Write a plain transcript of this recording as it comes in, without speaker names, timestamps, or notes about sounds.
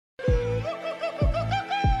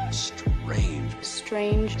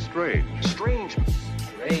Strange. Strange. Strange.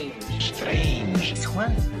 Strange. Strange.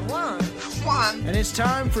 Juan. And it's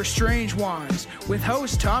time for Strange Juans with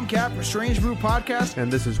host Tom Cap from Strange Brew Podcast. And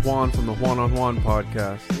this is Juan from the Juan on Juan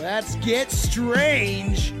Podcast. Let's get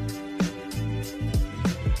strange.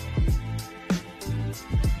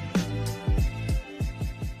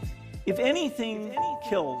 If anything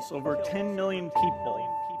kills over 10 million people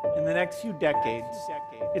in the next few decades,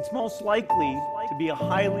 it's most likely to be a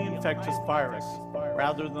highly infectious virus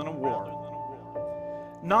rather than a war.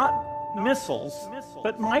 Not missiles,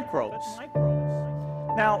 but microbes.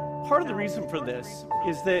 Now, part of the reason for this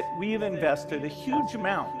is that we've invested a huge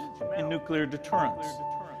amount in nuclear deterrence,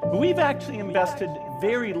 but we've actually invested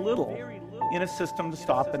very little in a system to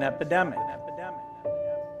stop an epidemic.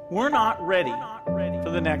 We're not ready for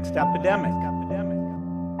the next epidemic.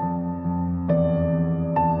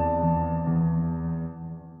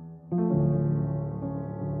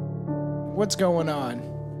 What's going on?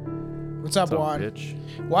 What's up, Juan? Bitch?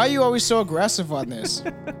 Why are you always so aggressive on this?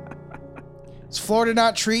 Is Florida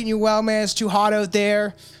not treating you well, man? It's too hot out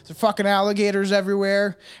there. There's fucking alligators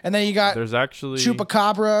everywhere. And then you got There's actually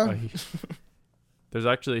chupacabra. There's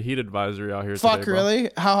actually a heat advisory out here Fuck, today, bro. really?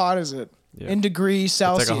 How hot is it? Yeah. In degrees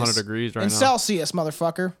Celsius. It's like 100 degrees right in now. Celsius,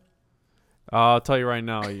 motherfucker. I'll tell you right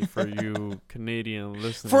now, for you Canadian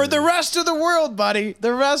listeners. For the rest of the world, buddy.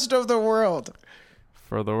 The rest of the world.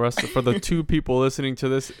 For the two people listening to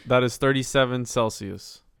this, that is 37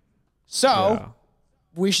 Celsius. So, Yeah.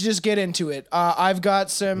 we should just get into it. I've got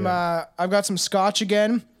some scotch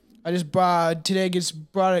again. I just got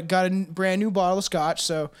a brand new bottle of scotch,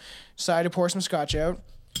 so decided to pour some scotch out.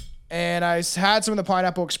 And I had some of the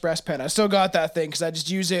Pineapple Express pen. I still got that thing because I just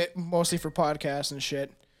use it mostly for podcasts and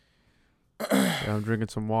shit. Yeah, I'm drinking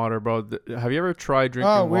some water, bro. Have you ever tried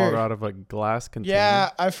drinking water out of a glass container? Yeah,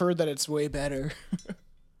 I've heard that it's way better.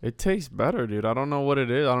 It tastes better, dude. I don't know what it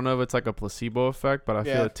is. I don't know if it's like a placebo effect, but I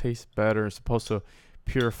feel it tastes better. It's supposed to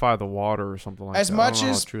purify the water or something like that. As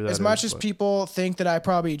much as people think that I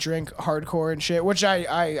probably drink hardcore and shit, which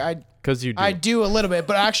I because you do. I do a little bit,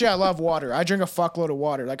 but actually I love water. I drink a fuckload of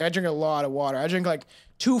water. Like I drink a lot of water. I drink like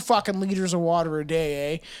 2 fucking liters of water a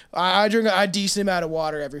day, eh? I drink a decent amount of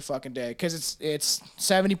water every fucking day because it's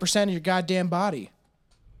 70% of your goddamn body.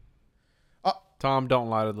 Tom, don't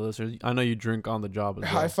lie to the listeners. I know you drink on the job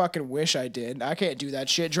as well. I fucking wish I did. I can't do that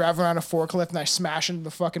shit. Drive around a forklift and I smash into the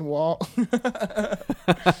fucking wall.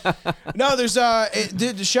 No, there's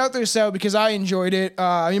shout this out because I enjoyed it.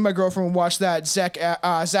 Me and my girlfriend watched that Zac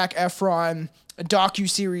Efron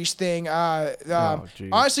docu-series thing.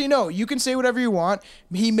 Honestly, no, you can say whatever you want.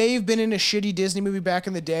 He may have been in a shitty Disney movie back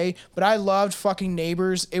in the day, but I loved fucking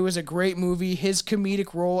Neighbors. It was a great movie. His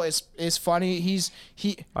comedic role is funny.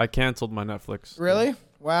 I canceled my Netflix. Really?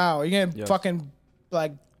 Wow. Are you gonna fucking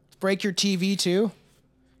like break your TV too?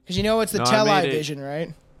 Because you know it's the television,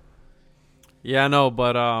 right? Yeah, I know,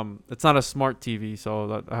 but it's not a smart TV,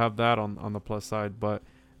 so I have that on the plus side. But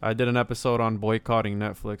I did an episode on boycotting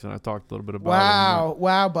Netflix, and I talked a little bit about it.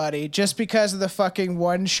 Wow, buddy. Just because of the fucking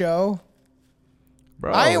one show?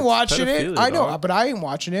 Bro, I ain't watching it. I know, dog. but I ain't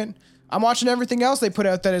watching it. I'm watching everything else they put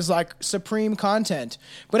out that is like supreme content.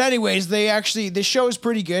 But anyways, the show is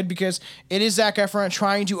pretty good because it is Zac Efron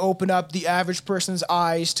trying to open up the average person's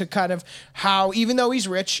eyes to kind of how, even though he's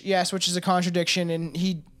rich, yes, which is a contradiction, and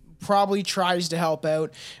he probably tries to help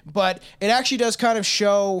out, but it actually does kind of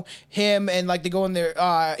show him, and like they go in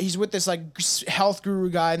there, he's with this like health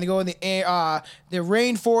guru guy, and they go in the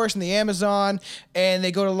rainforest and the Amazon, and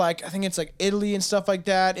they go to like, I think it's like Italy and stuff like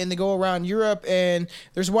that, and they go around Europe, and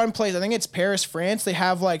there's one place, I think it's Paris, France, they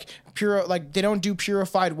have like pure, like they don't do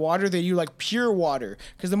purified water, they do like pure water,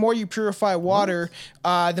 because the more you purify water,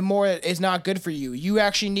 the more it's not good for you. You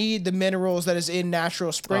actually need the minerals that is in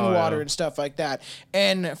natural spring water and stuff like that.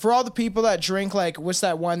 And for all the people that drink like, what's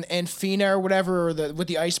that one, Enfina or whatever, or with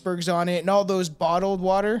the icebergs on it, and all those bottled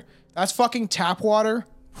water, that's fucking tap water.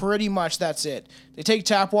 Pretty much that's it. They take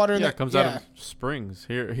tap water. Yeah, it comes out of springs.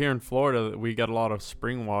 Here in Florida, we got a lot of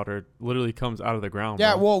spring water. It literally comes out of the ground.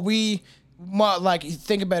 Yeah, bro. well, like,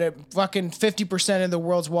 think about it, fucking 50% of the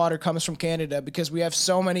world's water comes from Canada because we have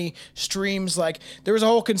so many streams. Like, there was a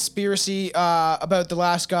whole conspiracy about the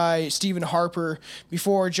last guy, Stephen Harper,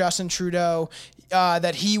 before Justin Trudeau,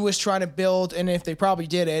 that he was trying to build, and if they probably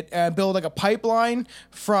did it, build like a pipeline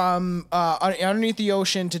from underneath the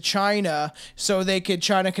ocean to China so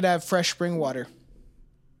China could have fresh spring water.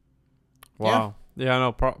 Wow. Yeah,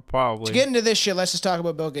 no, probably. To get into this shit, let's just talk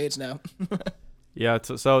about Bill Gates now. Yeah,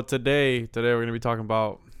 so today we're going to be talking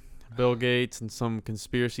about Bill Gates and some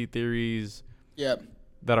conspiracy theories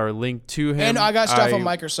that are linked to him. And I got stuff on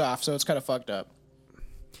Microsoft, so it's kind of fucked up.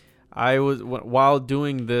 while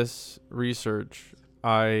doing this research,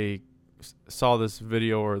 I saw this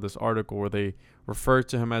video or this article where they refer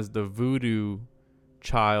to him as the voodoo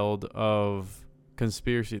child of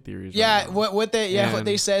conspiracy theories. Yeah, right what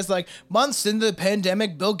they say is like, months into the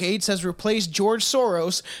pandemic, Bill Gates has replaced George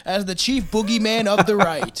Soros as the chief boogeyman of the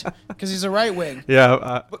right because he's a right wing.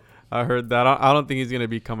 Yeah, I heard that. I don't think he's gonna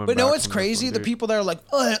be coming. But back no, it's from this crazy. one, The dude. people that are like,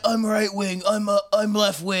 I'm right wing, I'm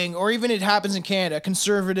left wing, or even it happens in Canada,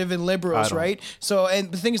 conservative and liberals, right? So,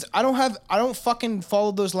 and the thing is, I don't fucking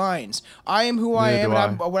follow those lines. I am who I Neither am,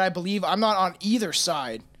 do and what I believe. I'm not on either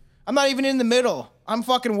side. I'm not even in the middle. I'm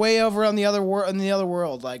fucking way over on the other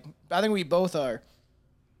world. Like, I think we both are.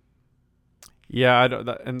 Yeah,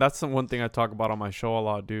 and that's the one thing I talk about on my show a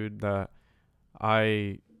lot, dude. That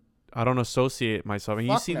I don't associate myself. And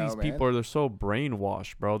you Fuck see no, these man. people they're so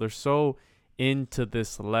brainwashed, bro. They're so into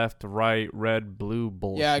this left, right, red, blue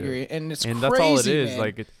bullshit. Yeah, I agree. And it's and crazy, that's all it is. man.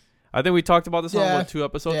 Like, I think we talked about this on Yeah, 2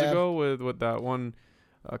 episodes yeah. ago with that one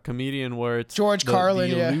comedian where it's George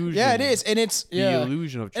Carlin, yeah. illusion, Yeah, it is. And it's, the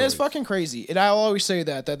illusion of choice. and it's fucking crazy. And I'll always say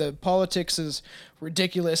that the politics is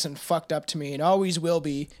ridiculous and fucked up to me and always will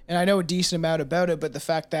be. And I know a decent amount about it, but the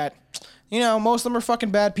fact that, most of them are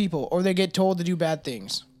fucking bad people or they get told to do bad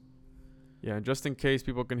things. Yeah, and just in case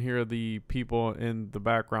people can hear the people in the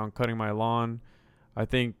background cutting my lawn, I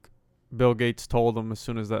think Bill Gates told them as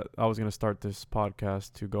soon as that I was going to start this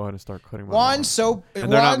podcast to go ahead and start cutting my lawn. Juan's so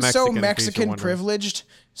And they're not Mexican, in case you're Mexican wondering. privileged.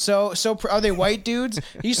 Are they white dudes?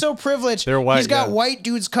 He's so privileged. They're white, He's got yeah. white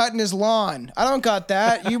dudes cutting his lawn. I don't got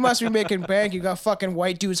that. You must be making bank. You got fucking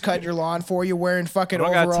white dudes cutting your lawn for you, wearing fucking I don't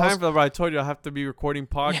overalls. got time for that, but I told you I have to be recording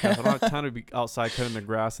podcasts. I don't have time to be outside cutting the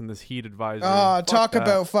grass in this heat advisory. Fuck Talk that.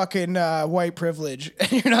 about fucking white privilege.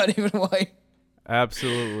 And you're not even white.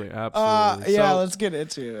 Absolutely. Yeah, let's get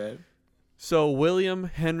into it. So William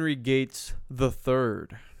Henry Gates III,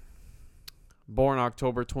 born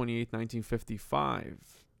October 28, 1955.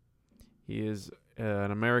 He is an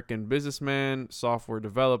American businessman, software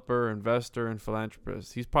developer, investor, and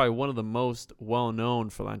philanthropist. He's probably one of the most well-known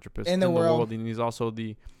philanthropists In the world. And he's also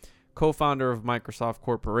the co-founder of Microsoft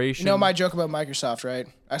Corporation. You know my joke about Microsoft, right?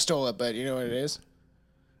 I stole it, but you know what it is?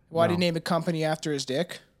 Why did he No. name a company after his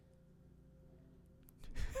dick?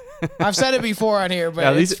 I've said it before on here, but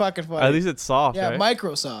Yeah, it's fucking funny. At least it's soft, yeah, right?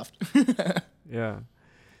 Microsoft. Yeah.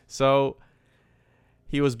 So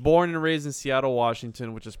he was born and raised in Seattle,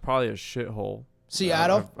 Washington, which is probably a shithole.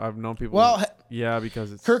 Seattle? I've known people. Well, yeah,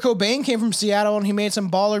 because it's Kurt Cobain came from Seattle and he made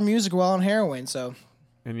some baller music while on heroin. So,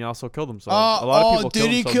 and he also killed himself. A lot of people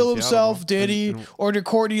did he kill themselves in Seattle, himself? bro. Did he? And Or did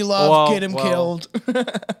Courtney Love get him well, killed?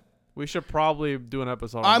 we should probably do an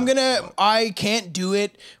episode. on that. I can't do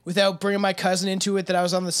it without bringing my cousin into it. That I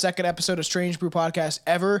was on the second episode of Strange Brew podcast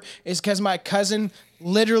ever is because my cousin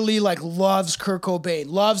literally loves Kurt Cobain,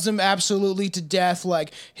 loves him absolutely to death.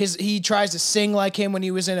 Like he tries to sing like him when he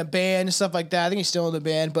was in a band and stuff like that. I think he's still in the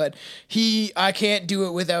band, but I can't do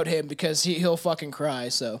it without him because he'll fucking cry.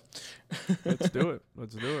 So Let's do it.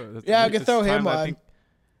 yeah, I can It's throw time him that- on.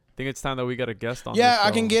 I think it's time that we got a guest on. Yeah, this I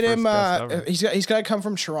show, can get first him. guest ever. He's got to come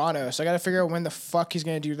from Toronto, so I got to figure out when the fuck he's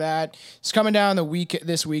gonna do that. He's coming down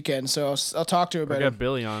this weekend, so I'll talk to him about Get it.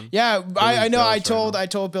 Billy on. Yeah, I know. jealous right now. I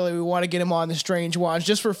told Billy we want to get him on the Strange Ones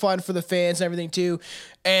just for fun for the fans and everything too.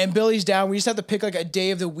 And Billy's down. We just have to pick a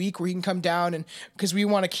day of the week where he can come down and because we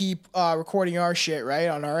want to keep recording our shit right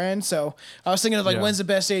on our end. So I was thinking of Yeah. when's the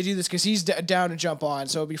best day to do this because he's down to jump on.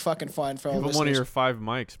 So it'll be fucking fun for all Give him listeners. one of your 5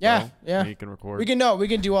 mics, bro. Yeah, yeah. And you can record. We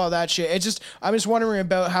can do all that shit. It's just I'm just wondering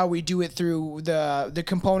about how we do it through the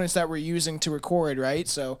components that we're using to record, right?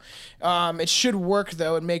 So, it should work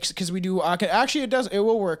though. It makes because we do. It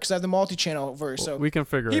will work because I have the multi-channel verse. So we can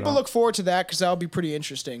figure it out. people look forward to that because that'll be pretty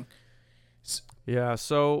interesting. Yeah,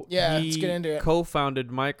 so Yeah, he let's get into it. co-founded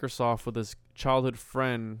Microsoft with his childhood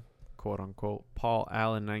friend, quote unquote, Paul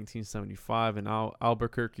Allen, 1975 in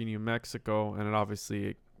Albuquerque, New Mexico, and it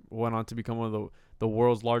obviously went on to become one of the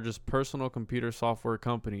world's largest personal computer software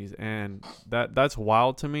companies. And that's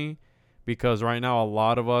wild to me because right now a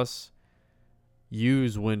lot of us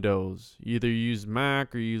use Windows. You either use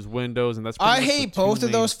Mac or you use Windows, and that's pretty I much the hate two both of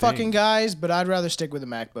main those fucking things. guys, but I'd rather stick with a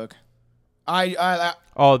MacBook.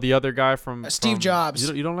 Oh, the other guy from Steve Jobs.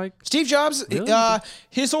 You don't like? Steve Jobs, Really?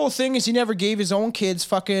 his whole thing is he never gave his own kids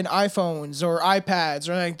fucking iPhones or iPads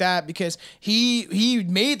or anything like that because he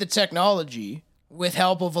made the technology with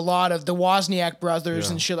help of a lot of the Wozniak brothers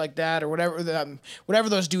Yeah. and shit like that or whatever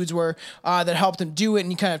those dudes were that helped him do it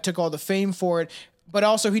and he kind of took all the fame for it. But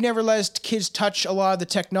also, he never let his kids touch a lot of the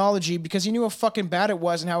technology because he knew how fucking bad it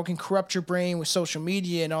was and how it can corrupt your brain with social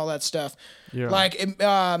media and all that stuff. Yeah. Like,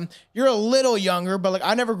 you're a little younger, but like,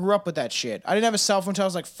 I never grew up with that shit. I didn't have a cell phone until I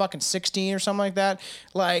was like fucking 16 or something like that.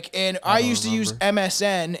 Like, and I used to use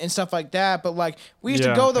MSN and stuff like that. But like, we used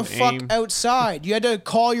to go the fuck AIM. outside. You had to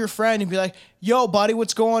call your friend and be like, "Yo, buddy,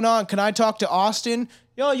 what's going on? Can I talk to Austin?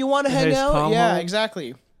 Yo, you want to hang Hey, out? come Yeah, home."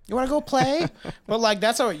 exactly. You want to go play?" But like,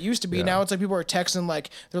 that's how it used to be. Now it's like people are texting like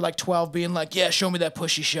they're like 12, being like, "Yeah, show me that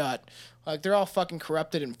pushy shot." Like they're all fucking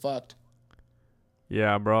corrupted and fucked.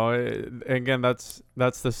 Yeah, bro. Again, that's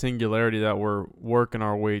the singularity that we're working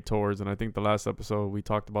our way towards. And I think the last episode we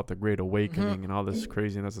talked about the Great Awakening and all this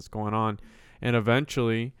craziness that's going on. And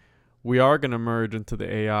eventually, we are gonna merge into the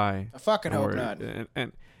AI. I fucking hope or- not.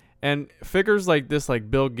 And figures like this, like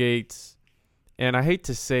Bill Gates. And I hate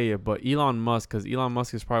to say it, but Elon Musk, because Elon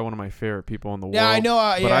Musk is probably one of my favorite people in the world. Yeah, I know.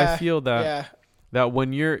 But Yeah, I feel that yeah. that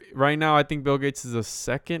when you're right now, I think Bill Gates is the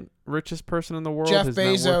second richest person in the world. Jeff His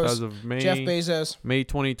net worth Bezos. as of May Jeff Bezos. May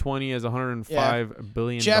 2020 is 105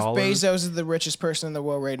 billion Jeff dollars. Bezos is the richest person in the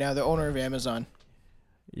world right now, the owner of Amazon.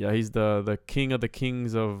 Yeah, he's the king of the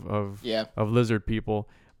kings of Yeah. lizard people.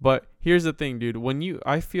 But here's the thing, dude.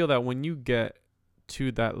 I feel that when you get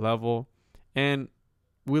to that level, and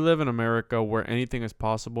we live in America where anything is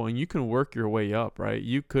possible, and you can work your way up, right?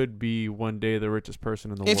 You could be one day the richest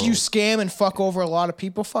person in the world. If you scam and fuck over a lot of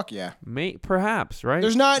people, fuck yeah. Perhaps, right?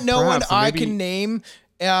 There's not no one Perhaps, and I maybe- can name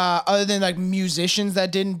other than like musicians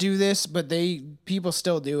that didn't do this, but people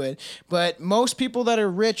still do it. But most people that are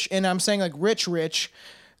rich, and I'm saying like rich,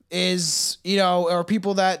 is, you know, or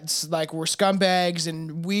people that like were scumbags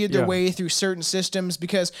and weed their Yeah. way through certain systems,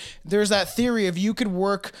 because there's that theory of you could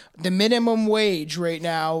work the minimum wage right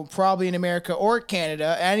now, probably in America or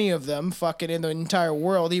Canada, any of them, fucking in the entire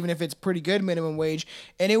world, even if it's pretty good minimum wage,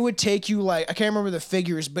 and it would take you like, I can't remember the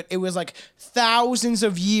figures, but it was like thousands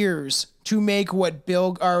of years to make what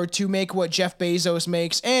Jeff Bezos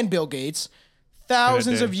makes and Bill Gates.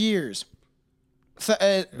 Thousands day. of years.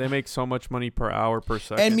 They make so much money per hour per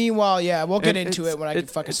second. And meanwhile, yeah, we'll get And into it when I can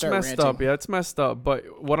fucking it's start messed ranting. up. Yeah, it's messed up.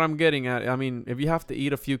 But what I'm getting at, I mean, if you have to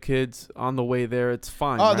eat a few kids on the way there, it's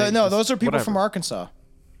fine. Oh, right? no, Just those are people from whatever. Arkansas.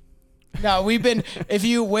 No, if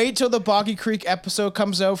you wait till the Boggy Creek episode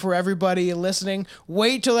comes out for everybody listening,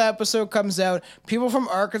 wait till that episode comes out. People from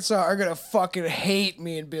Arkansas are going to fucking hate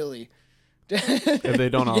me and Billy. If they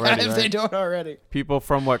don't already, yeah, if right? they don't already. People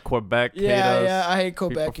from Quebec hate Yeah, us. yeah, I hate People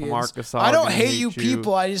Quebecians. from Arkansas I are don't gonna hate you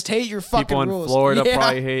people, I just hate your fucking People in rules. Florida yeah.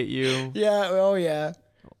 probably hate you. Yeah, oh yeah.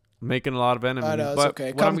 Making a lot of enemies. I know, it's but okay.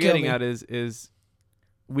 what Come I'm kill getting me. at is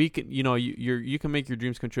we can, you can make your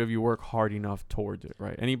dreams come true if you work hard enough towards it,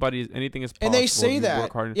 right? Anything is possible. And they if say you that.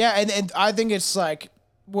 work hard. Yeah, and I think it's like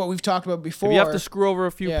what we've talked about before. If you have to screw over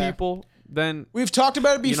a few Yeah. people, then We've talked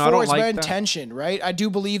about it before. I don't It's like about that. intention, right? I do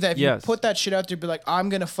believe that if Yes. you put that shit out there, be like, I'm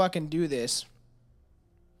gonna fucking do this,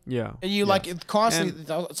 yeah. and you yeah. like it constantly.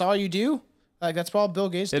 That's all you do. Like that's all Bill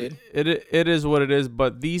Gates did. It is what it is,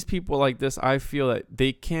 but these people like this, I feel that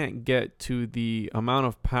they can't get to the amount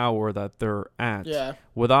of power that they're at Yeah.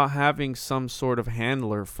 without having some sort of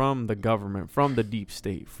handler from the government, from the deep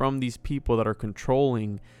state, from these people that are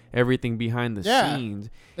controlling everything behind the Yeah. scenes.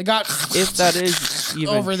 They got If that is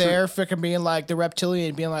even over true. there, freaking being like the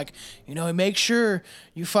reptilian, being like, make sure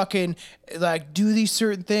you fucking like do these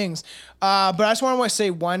certain things. But I just want to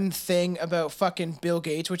say one thing about fucking Bill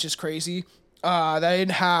Gates, which is crazy. That I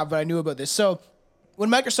didn't have, but I knew about this. So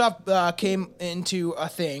when Microsoft came into a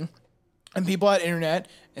thing, and people had internet,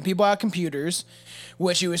 and people had computers,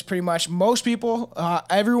 which it was pretty much most people,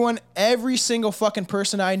 every single fucking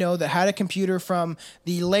person I know that had a computer from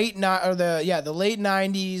the late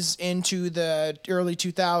 90s into the early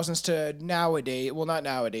 2000s to nowadays. Well, not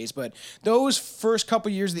nowadays, but those first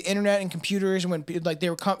couple years of the internet and computers, when like they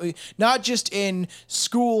were not just in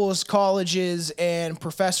schools, colleges, and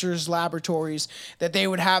professors' laboratories, that they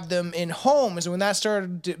would have them in homes. And when that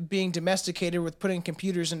started being domesticated with putting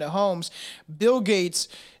computers into homes, Bill Gates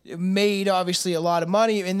made obviously a lot of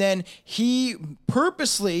money, and then he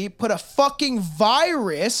purposely put a fucking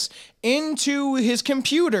virus into his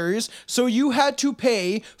computers, so you had to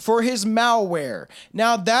pay for his malware.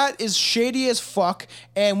 Now that is shady as fuck,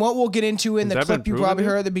 and what we'll get into in the Has that clip been you probably proven?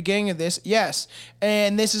 heard at the beginning of this, yes,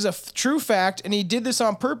 and this is a true fact, and he did this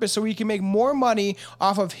on purpose so he can make more money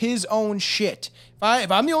off of his own shit.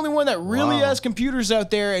 If I'm the only one that really Wow. has computers out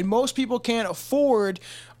there, and most people can't afford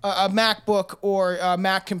a MacBook or a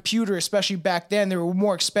Mac computer, especially back then, they were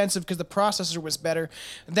more expensive because the processor was better,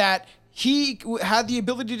 that he had the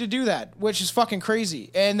ability to do that, which is fucking crazy.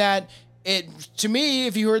 And that it to me,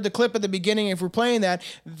 if you heard the clip at the beginning, if we're playing that,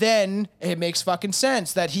 then it makes fucking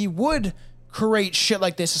sense that he would create shit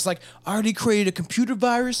like this. It's like, I already created a computer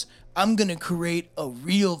virus. I'm gonna create a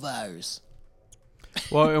real virus.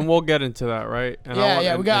 Well, and we'll get into that, right? And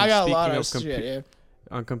I got a lot of shit. Yeah.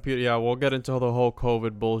 On computer, yeah, we'll get into the whole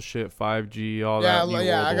COVID bullshit, 5G, all that new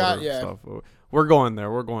world order stuff. We're going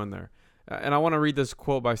there. And I want to read this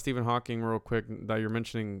quote by Stephen Hawking real quick that you're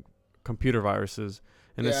mentioning computer viruses.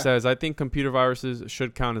 And it says, I think computer viruses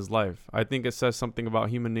should count as life. I think it says something about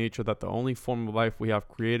human nature that the only form of life we have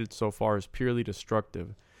created so far is purely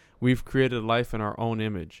destructive. We've created life in our own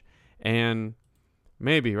image. And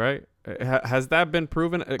maybe, right? Has that been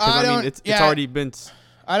proven? Because, I mean, it's already been...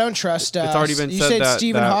 I don't trust... it's already been you said said that...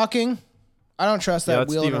 Stephen Hawking? I don't trust that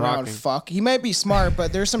wheeling Stephen around Hawking. fuck. He might be smart,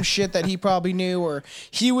 but there's some shit that he probably knew, or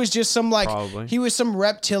he was just some he was some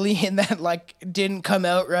reptilian that like didn't come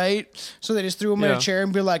out right, so they just threw him in a chair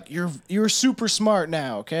and be like, "You're super smart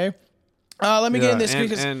now, okay?" Let me get in this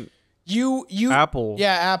because you Apple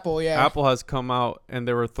Apple has come out and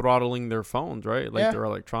they were throttling their phones, right? Like their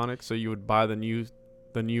electronics, so you would buy the new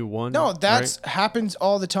one. No, that's happens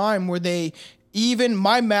all the time where they. Even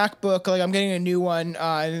my MacBook, like I'm getting a new one in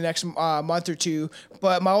the next month or two,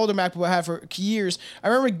 but my older MacBook I had for years. I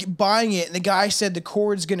remember buying it, and the guy said the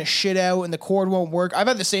cord's gonna shit out and the cord won't work. I've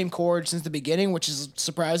had the same cord since the beginning, which is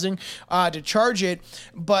surprising to charge it.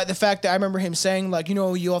 But the fact that I remember him saying like,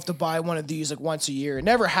 you'll have to buy one of these like once a year. It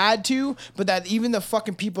never had to, but that even the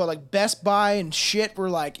fucking people at like Best Buy and shit were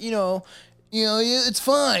like, it's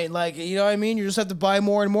fine. Like, you know what I mean? You just have to buy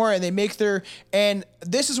more and more, and they make and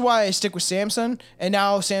this is why I stick with Samsung. And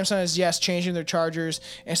now Samsung is, changing their chargers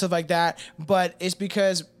and stuff like that. But it's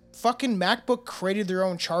because fucking MacBook created their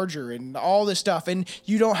own charger and all this stuff. And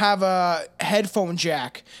you don't have a headphone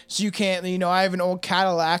jack. So you can't, I have an old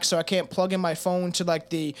Cadillac, so I can't plug in my phone to like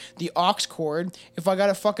the aux cord if I got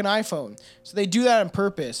a fucking iPhone. So they do that on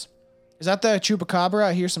purpose. Is that the Chupacabra?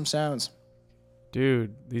 I hear some sounds.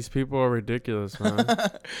 Dude, these people are ridiculous, man.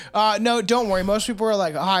 No, don't worry. Most people are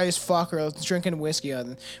like high as fuck or drinking whiskey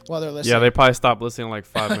while they're listening. Yeah, they probably stopped listening like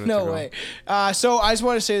 5 minutes ago. No way. So I just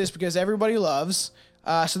want to say this because everybody loves.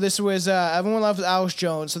 So this was everyone loves Alex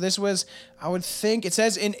Jones. So this was, I would think it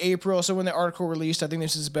says in April. So when the article released, I think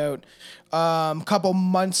this is about a couple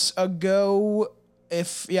months ago. I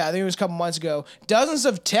think it was a couple months ago, dozens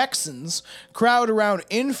of Texans crowd around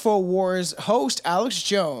InfoWars host Alex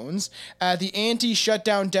Jones at the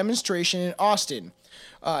anti-shutdown demonstration in Austin,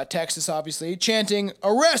 Texas, obviously, chanting,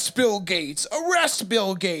 "Arrest Bill Gates! Arrest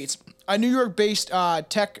Bill Gates!" A New York-based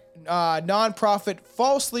tech nonprofit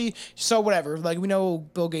like we know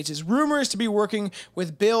Bill Gates is rumors to be working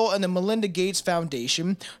with Bill and the Melinda Gates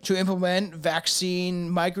Foundation to implement vaccine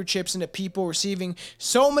microchips into people receiving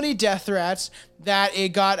so many death threats that it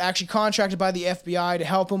got actually contracted by the FBI to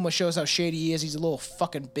help him, which shows how shady he is. He's a little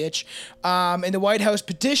fucking bitch. And the White House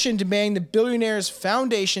petitioned demanding the billionaire's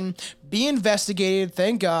foundation be investigated,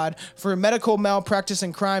 thank God, for medical malpractice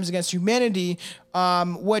and crimes against humanity,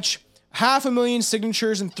 which 500,000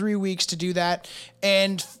 signatures in 3 weeks to do that.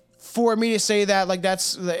 And for me to say that, like,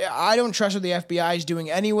 I don't trust what the FBI is doing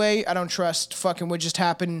anyway. I don't trust fucking what just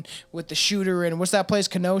happened with the shooter and what's that place,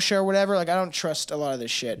 Kenosha or whatever. Like, I don't trust a lot of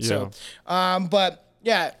this shit. Yeah. So, but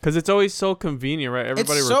yeah. Because it's always so convenient, right?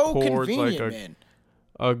 Everybody records like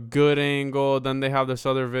a good angle. Then they have this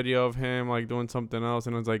other video of him like doing something else,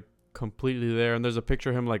 and it's like completely there. And there's a picture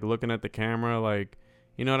of him like looking at the camera, like.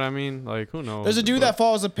 You know what I mean? Like, who knows? There's a dude that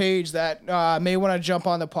follows a page that may want to jump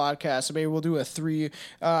on the podcast. So maybe we'll do a three-man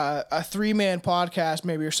podcast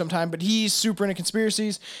maybe or sometime. But he's super into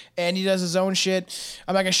conspiracies, and he does his own shit.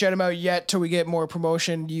 I'm not going to shout him out yet till we get more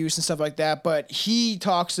promotion, use, and stuff like that. But he's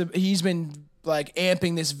been like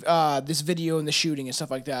amping this video and the shooting and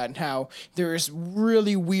stuff like that, and how there's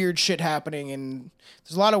really weird shit happening, and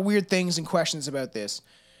there's a lot of weird things and questions about this.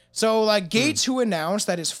 So, like, Gates, who announced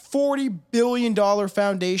that his $40 billion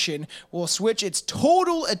foundation will switch its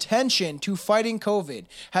total attention to fighting COVID,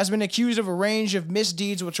 has been accused of a range of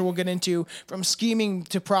misdeeds, which we'll get into, from scheming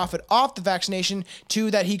to profit off the vaccination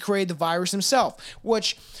to that he created the virus himself.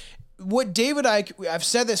 What David Icke, I've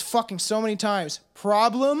said this fucking so many times,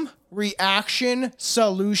 problem, reaction,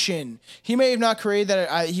 solution. He may have not created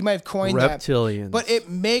that, he might have coined Reptilians. that. But it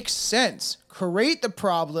makes sense. Create the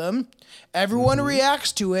problem, everyone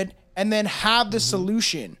reacts to it, and then have the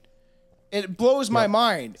solution. It blows my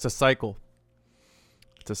mind. It's a cycle.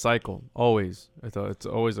 Always. It's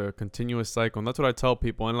always a continuous cycle. And that's what I tell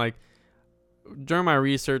people. And like during my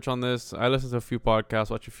research on this, I listened to a few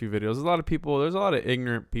podcasts, watch a few videos. There's a lot of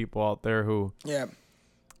ignorant people out there who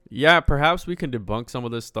perhaps we can debunk some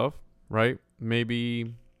of this stuff, right?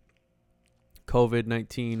 Maybe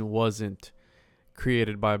COVID-19 wasn't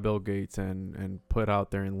created by Bill Gates and put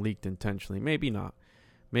out there and leaked intentionally. Maybe not.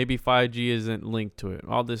 Maybe 5G isn't linked to it.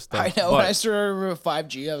 All this stuff. I know. When I started with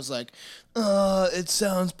 5G, I was like, it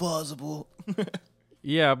sounds plausible.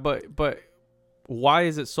 Yeah, but why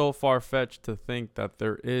is it so far-fetched to think that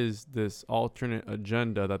there is this alternate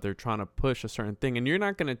agenda that they're trying to push a certain thing? And you're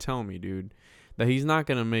not going to tell me, dude, that he's not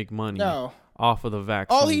going to make money off of the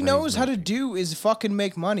vaccine. All he knows how to do is fucking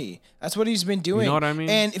make money. That's what he's been doing. You know what I mean?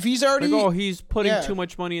 And if he's already... Like, he's putting too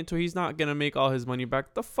much money into it. He's not going to make all his money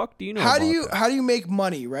back. The fuck do you know How about do that? you make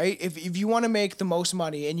money, right? If you want to make the most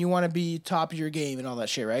money and you want to be top of your game and all that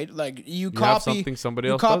shit, right? Like, you have copy... something somebody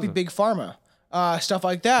else copy doesn't. Big Pharma. Stuff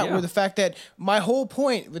like that, Yeah. where the fact that my whole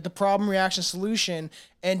point with the problem, reaction, solution,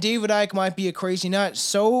 and David Icke might be a crazy nut.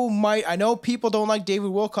 I know people don't like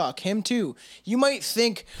David Wilcock, him too. You might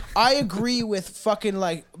think I agree with fucking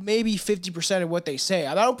like maybe 50% of what they say.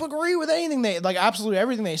 I don't agree with anything absolutely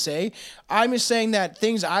everything they say. I'm just saying that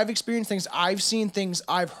things I've experienced, things I've seen, things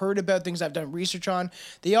I've heard about, things I've done research on,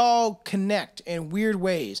 they all connect in weird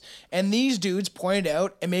ways. And these dudes pointed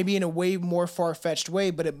out, and maybe in a way more far-fetched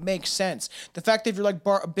way, but it makes sense. The fact that if you're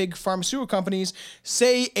like big pharmaceutical companies,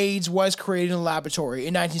 say AIDS was created in a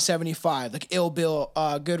laboratory in 1975, like Ill Bill,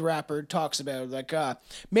 good rapper, talks about,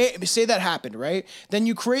 say that happened, right? Then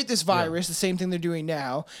you create this virus, the same thing they're doing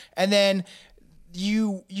now, and then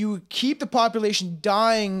you keep the population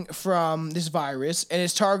dying from this virus, and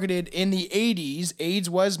it's targeted in the 80s. AIDS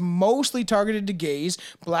was mostly targeted to gays,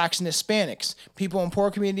 blacks, and Hispanics, people in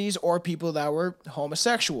poor communities or people that were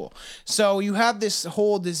homosexual. So you have this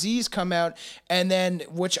whole disease come out, and then,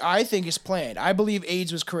 which I think is planned. I believe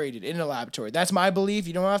AIDS was created in a laboratory. That's my belief.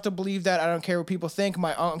 You don't have to believe that. I don't care what people think.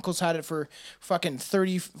 My uncle's had it for fucking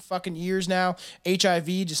 30 fucking years now. HIV,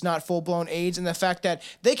 just not full-blown AIDS. And the fact that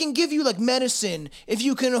they can give you like medicine if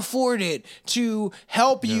you can afford it to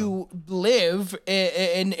help you live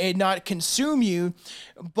and not consume you,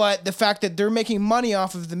 but the fact that they're making money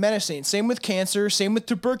off of the medicine. Same with cancer, same with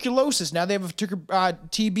tuberculosis. Now they have a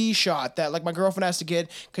TB shot that like my girlfriend has to get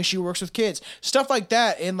because she works with kids. Stuff like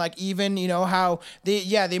that. And like even, how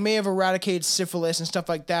they may have eradicated syphilis and stuff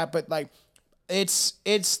like that, but like it's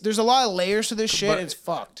there's a lot of layers to this shit. But it's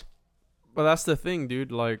fucked. But that's the thing,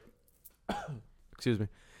 dude. Like, excuse me.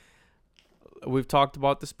 We've talked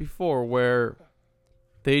about this before where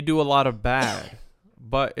they do a lot of bad,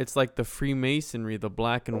 but it's like the Freemasonry, the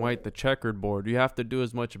black and white, the checkered board. You have to do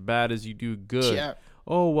as much bad as you do good. Yeah.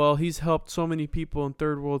 Oh, well, he's helped so many people in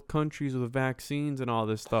third world countries with vaccines and all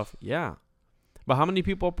this stuff. Yeah. But how many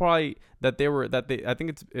people probably I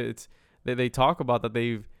think they talk about that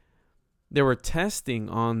they were testing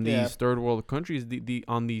on these third world countries,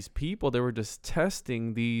 on these people. They were just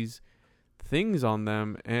testing these things on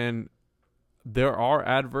them, and there are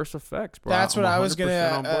adverse effects, bro. That's what I was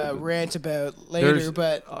gonna rant about later.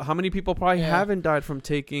 But how many people probably haven't died from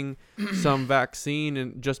taking some vaccine,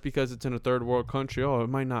 and just because it's in a third world country, it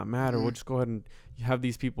might not matter. We'll just go ahead and have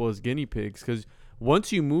these people as guinea pigs. Because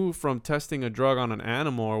once you move from testing a drug on an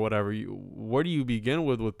animal or whatever, where do you begin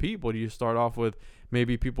with people? Do you start off with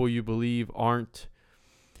maybe people you believe aren't?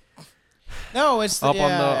 No, it's up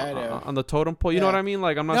on the totem pole. You know what I mean?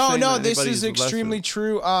 Like, I'm not saying that this is extremely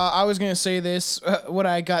true. I was gonna say this when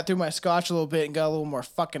I got through my scotch a little bit and got a little more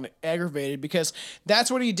fucking aggravated, because that's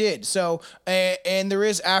what he did. So and there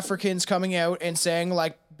is Africans coming out and saying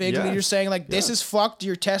like, big leaders saying like, this is fucked.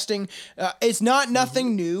 You're testing. It's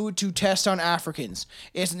nothing new to test on Africans.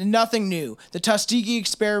 It's nothing new. The Tuskegee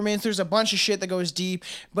experiments, there's a bunch of shit that goes deep,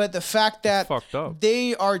 but the fact that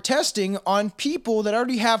they are testing on people that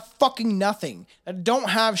already have fucking nothing, that don't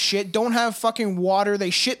have shit, don't have fucking water. They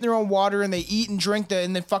shit in their own water and they eat and drink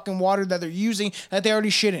in the fucking water that they're using that they already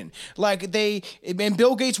shit in. Like and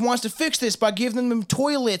Bill Gates wants to fix this by giving them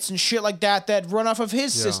toilets and shit like that run off of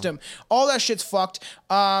his system. All that shit's fucked.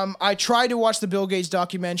 I tried to watch the Bill Gates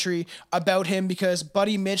documentary about him because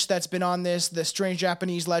Buddy Mitch, that's been on the Strange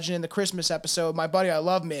Japanese Legend in the Christmas episode, my buddy, I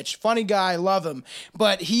love Mitch, funny guy, I love him,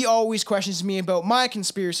 but he always questions me about my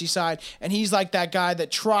conspiracy side, and he's like that guy that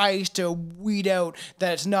tries to weed out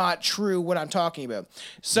that it's not true what I'm talking about.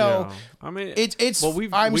 So I mean,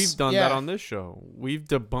 we've done that on this show. We've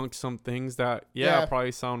debunked some things that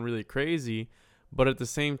probably sound really crazy, but at the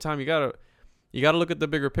same time, you gotta look at the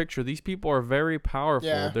bigger picture. These people are very powerful.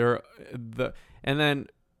 And then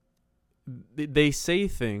they say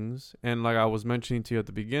things, and like I was mentioning to you at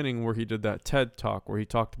the beginning, where he did that TED talk where he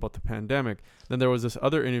talked about the pandemic. Then there was this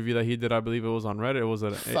other interview that he did, I believe it was on Reddit. It was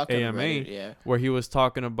at AMA, Reddit, where he was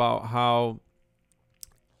talking about how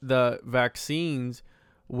the vaccines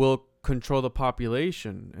will control the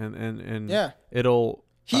population, and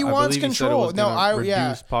He I wants believe he said it control. was No, gonna yeah.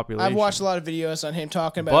 reduce population. I've watched a lot of videos on him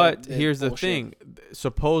talking about But it. here's the Bullshit. thing: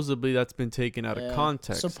 supposedly that's been taken out Yeah, of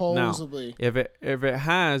context. supposedly. Now, if it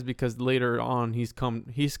has, because later on he's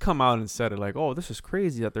come out and said it like, oh, this is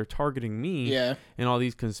crazy that they're targeting me. Yeah. And all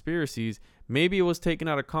these conspiracies. Maybe it was taken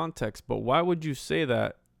out of context, but why would you say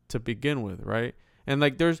that to begin with, right? And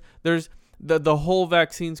like, there's the whole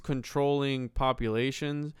vaccines controlling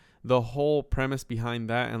populations. The whole premise behind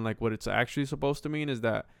that, and like what it's actually supposed to mean, is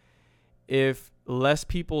that if less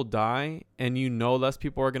people die and less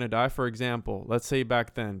people are going to die, for example, let's say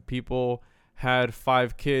back then people had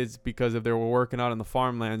 5 kids because if they were working out in the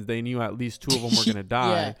farmlands, they knew at least 2 of them were going to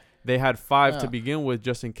die. Yeah. They had 5 to begin with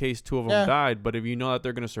just in case 2 of them Yeah. died. But if you know that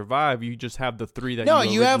they're going to survive, you just have the 3 that No,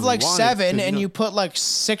 you you have originally like wanted, 7 'cause, and you put like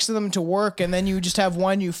 6 of them to work, and then you just have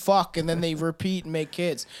 1 you fuck, and then they repeat and make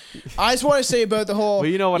kids. I just want to say about the whole. Well,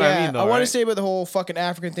 you know what I mean, though, I want to right? say about the whole fucking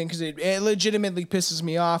African thing because it legitimately pisses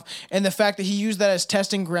me off, and the fact that he used that as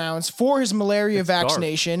testing grounds for his malaria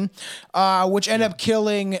vaccination, which ended up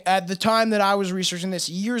killing at the time that I was researching this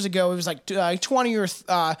years ago. It was like 20 or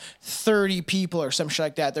 30 people or some shit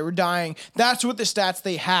like that were dying. That's what the stats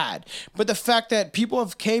they had. But the fact that people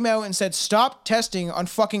have came out and said, stop testing on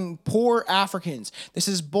fucking poor Africans. This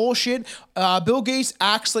is bullshit. Bill Gates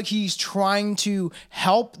acts like he's trying to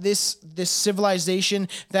help this civilization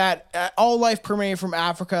that all life permeated from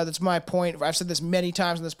Africa. That's my point. I've said this many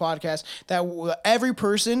times in this podcast, that every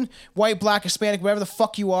person, white, black, Hispanic, whatever the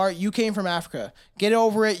fuck you are, you came from Africa. Get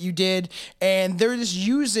over it. You did. And they're just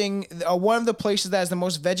using one of the places that has the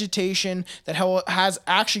most vegetation, that has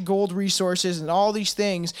actually gold resources and all these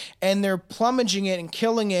things, and they're plummeting it and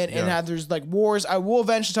killing it, and there's like wars. I will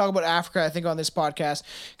eventually talk about Africa, I think, on this podcast,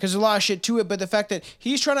 because there's a lot of shit to it, but the fact that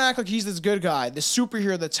he's trying to act like he's this good guy, this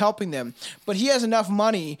superhero that's helping them, but he has enough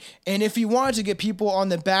money, and if he wanted to get people on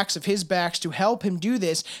the backs of his backs to help him do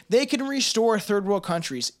this, they can restore third world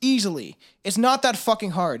countries easily. It's not that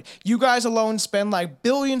fucking hard. You guys alone spend like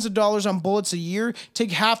billions of dollars on bullets a year, take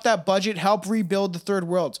half that budget, help rebuild the third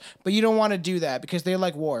worlds, but you don't want to do that because they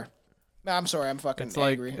like war. I'm sorry, I'm fucking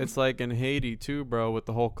angry. It's like in Haiti too, bro, with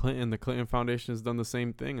the whole Clinton. The Clinton Foundation has done the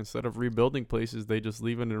same thing. Instead of rebuilding places, they just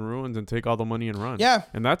leave it in ruins and take all the money and run. Yeah.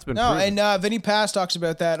 And that's been proven. And Vinny Paz talks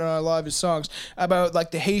about that on a lot of his songs, about like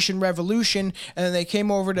the Haitian Revolution, and then they came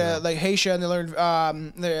over to like Haiti and they learned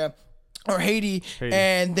Haiti,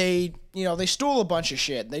 and they stole a bunch of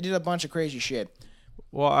shit. They did a bunch of crazy shit.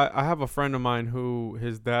 Well, I have a friend of mine who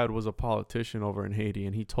his dad was a politician over in Haiti,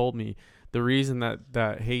 and he told me the reason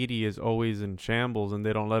that Haiti is always in shambles and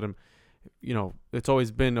they don't let him, it's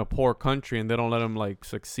always been a poor country and they don't let him like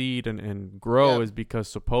succeed and grow is because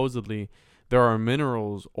supposedly there are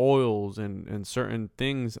minerals, oils, and certain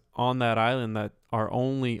things on that island that are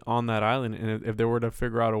only on that island. And if they were to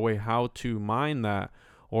figure out a way how to mine that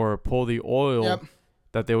or pull the oil,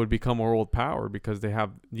 that they would become a world power because they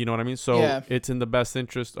have, you know what I mean? So it's in the best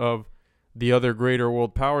interest of the other greater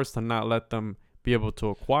world powers to not let them be able to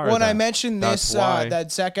acquire when that. I mentioned that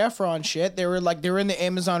Zac Efron shit, they were in the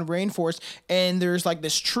Amazon rainforest, and there's like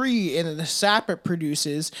this tree, and the sap it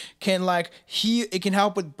produces can it can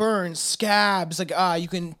help with burns, scabs, you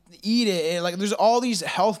can eat it, and there's all these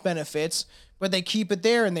health benefits, but they keep it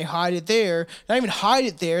there and they hide it there. Not even hide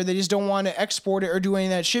it there, they just don't want to export it or do any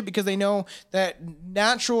of that shit because they know that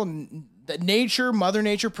Mother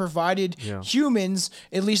Nature provided humans,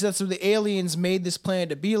 at least that's what the aliens made this planet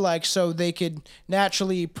to be like, so they could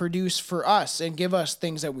naturally produce for us and give us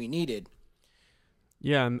things that we needed.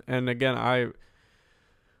 Yeah, and again,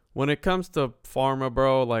 when it comes to pharma,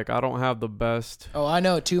 bro, I don't have the best. Oh, I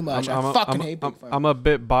know too much. I fucking hate big pharma. I'm a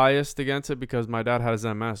bit biased against it because my dad has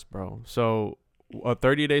MS, bro. So a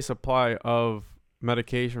 30-day supply of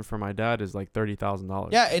medication for my dad is like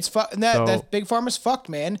 $30,000. Yeah, it's that big pharma's fucked,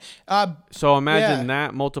 man. So imagine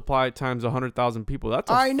that multiplied times 100,000 people.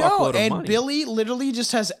 That's I know, fuckload of and money. Billy literally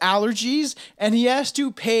just has allergies, and he has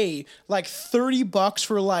to pay like $30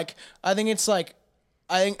 for I think it's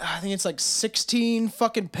like 16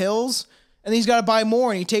 fucking pills. And he's got to buy more,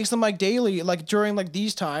 and he takes them daily, during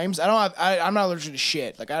these times. I'm not allergic to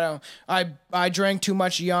shit. I drank too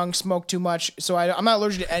much young, smoked too much, so I'm not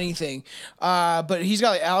allergic to anything. But he's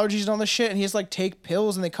got allergies and all this shit, and he has to take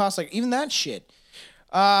pills, and they cost even that shit.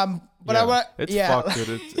 But it's fucked,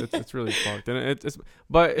 dude. It's really fucked, and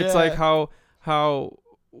it's like how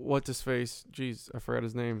what's his face? Jeez, I forgot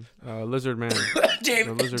his name. Lizard Man.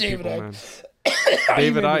 David people, Icke. man.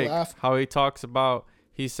 David Icke. How he talks about.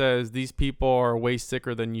 He says these people are way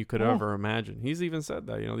sicker than you could ever imagine. He's even said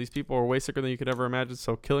that, these people are way sicker than you could ever imagine.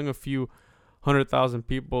 So killing a few 100,000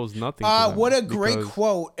 people is nothing. What a great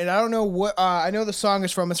quote. And I don't know what I know the song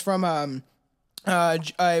is from. It's from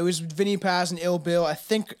It was Vinny Paz and Ill Bill, I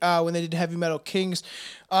think, when they did Heavy Metal Kings.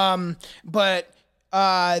 But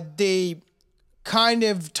they kind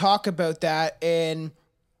of talk about that and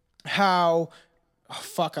how, oh,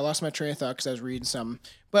 fuck, I lost my train of thought because I was reading something.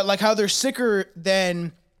 But like how they're sicker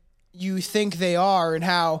than you think they are, and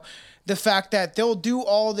how the fact that they'll do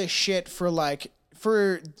all this shit for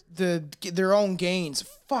their own gains.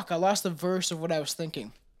 Fuck, I lost the verse of what I was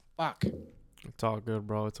thinking. Fuck. It's all good,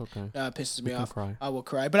 bro. It's okay. It pisses me off. Cry. I will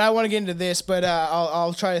cry. But I want to get into this, but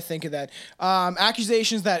I'll try to think of that.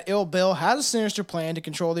 Accusations that Ill Bill has a sinister plan to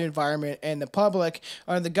control the environment and the public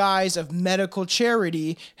under the guise of medical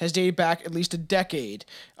charity has dated back at least a decade.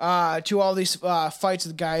 To all these fights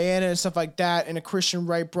with Guyana and stuff like that in a Christian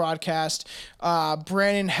right broadcast.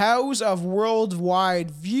 Brandon Howes of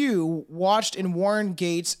Worldwide View watched and warned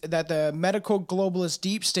Gates that the medical globalist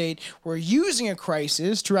deep state were using a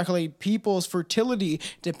crisis to regulate people's fertility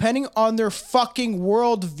depending on their fucking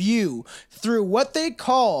worldview through what they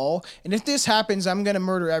call, and if this happens, I'm gonna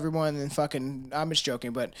murder everyone and fucking, I'm just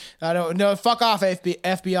joking, but I don't know, fuck off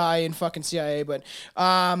FBI and fucking CIA, but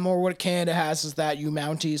or what Canada has is that, you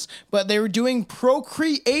Mounties, but they were doing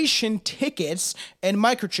procreation tickets and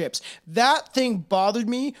microchips. That thing bothered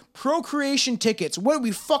me. Procreation tickets. What are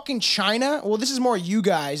we, fucking China? Well, this is more you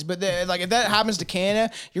guys, but like if that happens to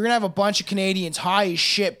Canada, you're gonna have a bunch of Canadians high as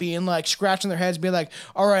shit being like scratching their heads, being like,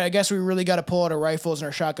 all right, I guess we really got to pull out our rifles and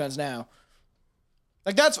our shotguns now.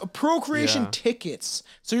 Like that's procreation tickets.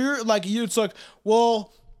 So you're like, it's like,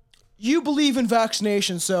 well, you believe in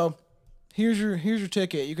vaccination, so here's your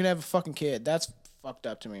ticket. You can have a fucking kid. That's fucked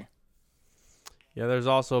up to me. Yeah, there's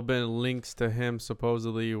also been links to him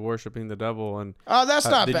supposedly worshiping the devil, and oh, that's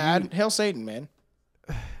not bad. Hail Satan, man.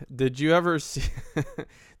 Did you ever see?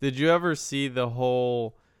 Did you ever see the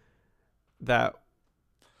whole that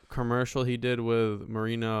commercial he did with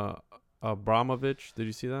Marina Abramovich? Did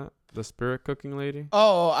you see that? The spirit cooking lady?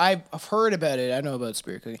 Oh, I've heard about it. I know about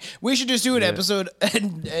spirit cooking. We should just do an episode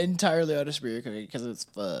entirely out of spirit cooking because it's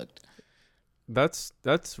fucked. That's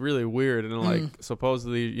really weird, and like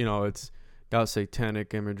supposedly, you know, it's got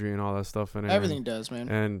satanic imagery and all that stuff in it. Everything does, man.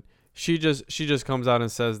 And she just comes out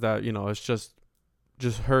and says that, you know, it's just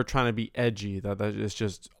her trying to be edgy, that it's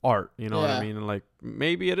just art, you know what I mean? And like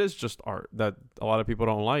maybe it is just art that a lot of people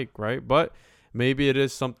don't like, right? But maybe it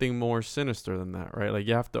is something more sinister than that, right? Like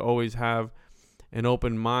you have to always have an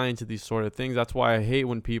open mind to these sort of things. That's why I hate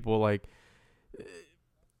when people like,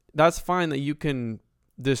 that's fine that you can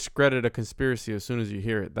discredit a conspiracy as soon as you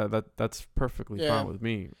hear it. That's perfectly fine with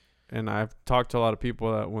me. And I've talked to a lot of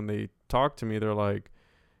people that when they talk to me, they're like,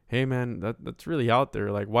 hey man, that's really out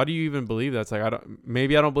there. Like, why do you even believe that? It's like, I don't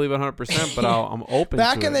believe it 100%, but I'm open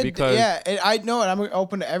Back to in it the, because and I know it. I'm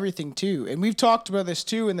open to everything too. And we've talked about this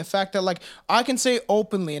too. And the fact that like, I can say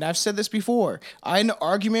openly, and I've said this before, I had an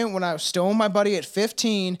argument when I was still with my buddy at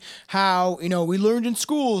 15, how, you know, we learned in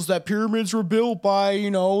schools that pyramids were built by,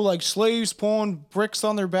 you know, like slaves pulling bricks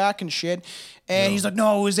on their back and shit. And he's like,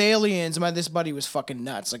 no, it was aliens. And this buddy was fucking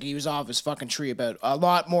nuts. Like, he was off his fucking tree about a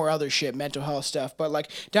lot more other shit, mental health stuff. But, like,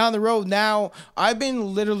 down the road now, I've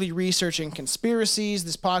been literally researching conspiracies.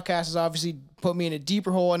 This podcast has obviously put me in a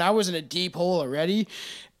deeper hole, and I was in a deep hole already.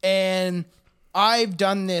 And I've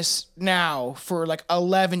done this now for, like,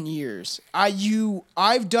 11 years.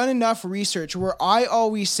 I've done enough research where I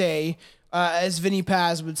always say, as Vinny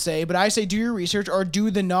Paz would say, but I say do your research or do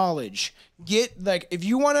the knowledge. Get, like, if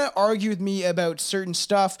you want to argue with me about certain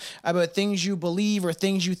stuff, about things you believe or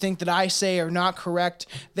things you think that I say are not correct,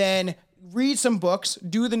 then read some books,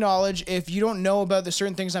 do the knowledge. If you don't know about the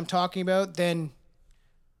certain things I'm talking about, then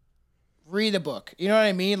read a book. You know what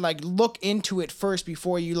I mean? Like, look into it first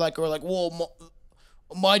before you, like, or like, well,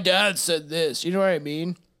 my dad said this. You know what I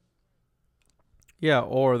mean? Yeah,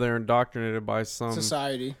 or they're indoctrinated by some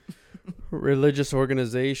society. Religious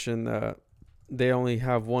organization that they only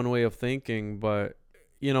have one way of thinking. But,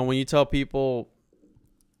 you know, when you tell people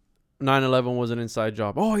 9/11 was an inside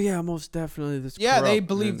job, oh yeah, most definitely this. Yeah, they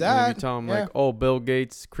believe that. And you tell them like, oh, Bill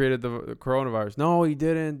Gates created the coronavirus. No, he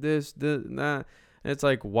didn't. This and that. And it's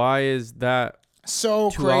like, why is that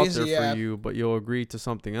so too crazy out there for you? But you'll agree to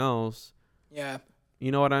something else. Yeah.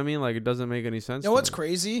 You know what I mean? Like, it doesn't make any sense. You know what's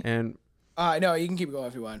crazy? And no, you can keep going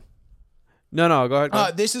if you want. No, go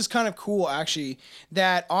ahead. This is kind of cool, actually,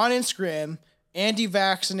 that on Instagram,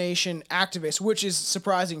 anti-vaccination activist, which is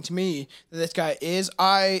surprising to me that this guy is,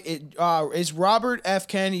 is Robert F.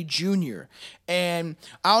 Kennedy Jr. And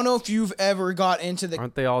I don't know if you've ever got into the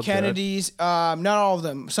Aren't they all Kennedys. Not all of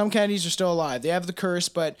them. Some Kennedys are still alive. They have the curse,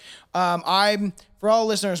 but I'm For all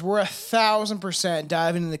listeners, we're 1,000%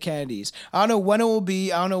 diving into the Kennedys. I don't know when it will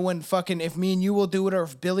be. I don't know when fucking if me and you will do it or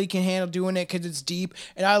if Billy can handle doing it because it's deep.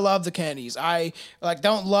 And I love the Kennedys. I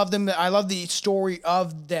don't love them. I love the story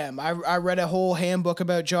of them. I read a whole handbook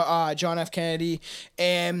about John F. Kennedy,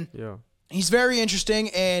 and Yeah. he's very interesting,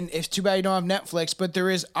 and it's too bad you don't have Netflix, but there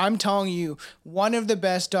is, I'm telling you, one of the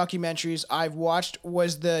best documentaries I've watched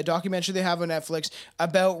was the documentary they have on Netflix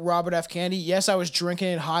about Robert F. Kennedy. Yes, I was drinking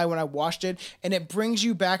it high when I watched it, and it brings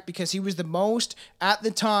you back because he was the most, at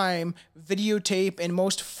the time, videotape and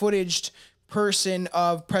most footaged person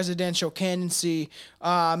of presidential candidacy,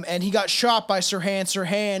 and he got shot by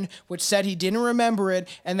Sirhan, which said he didn't remember it,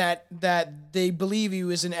 and that they believe he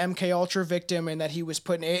was an MK Ultra victim, and that he was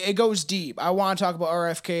put in. It goes deep. I want to talk about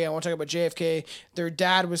RFK. I want to talk about JFK. Their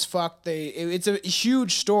dad was fucked. It's a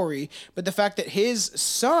huge story, but the fact that his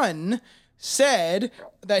son said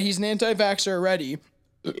that he's an anti-vaxxer already,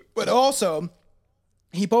 but also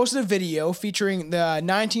he posted a video featuring the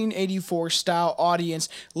 1984-style audience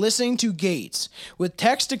listening to Gates, with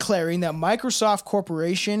text declaring that Microsoft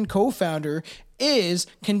Corporation co-founder is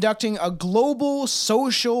conducting a global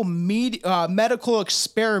social medical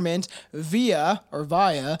experiment via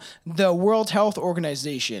the World Health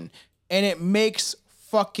Organization. And it makes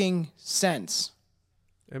fucking sense.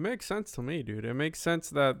 It makes sense to me, dude. It makes sense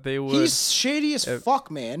that they would... He's shady as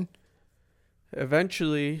fuck, man.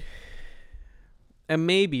 Eventually... And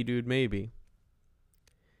maybe, dude, maybe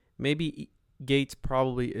Gates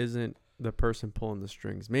probably isn't the person pulling the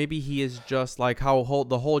strings. Maybe he is just like how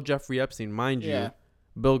the whole Jeffrey Epstein, mind you,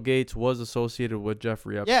 Bill Gates was associated with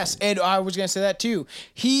Jeffrey Epstein. Yes, and I was going to say that too.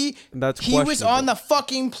 He was on the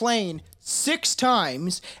fucking plane 6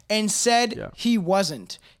 times and said he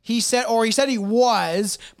wasn't. He said he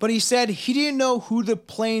was, but he said he didn't know who the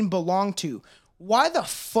plane belonged to. Why the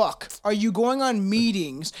fuck are you going on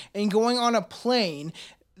meetings and going on a plane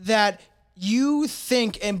that you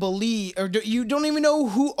think and believe, or you don't even know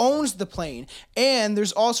who owns the plane? And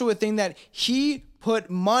there's also a thing that he put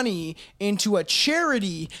money into a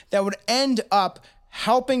charity that would end up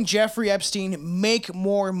helping Jeffrey Epstein make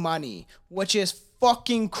more money, which is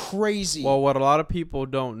fucking crazy. Well, what a lot of people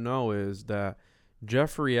don't know is that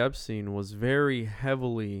Jeffrey Epstein was very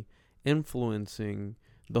heavily influencing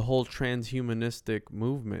the whole transhumanistic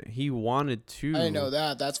movement. He wanted to... I didn't know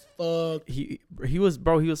that. That's fucked. He was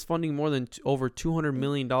funding more than over $200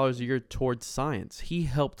 million a year towards science. He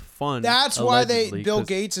helped fund... That's why Bill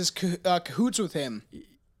Gates is cahoots with him.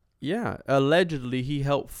 Yeah. Allegedly, he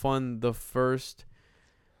helped fund the first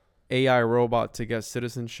AI robot to get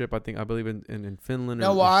citizenship. I believe in Finland. You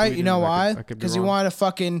know why? You know why? Because he wanted a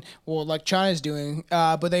fucking, well, like China's doing.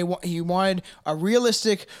 But he wanted a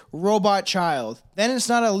realistic robot child. Then it's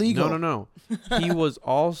not illegal. No.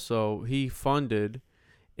 He funded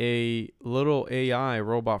a little AI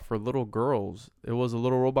robot for little girls. It was a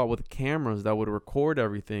little robot with cameras that would record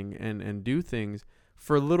everything and do things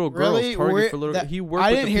for little girls. Really? He worked with the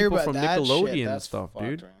people from Nickelodeon and stuff,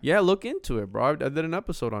 dude. Right? Yeah, look into it, bro. I did an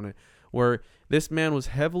episode on it where this man was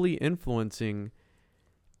heavily influencing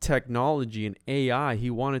technology and AI. He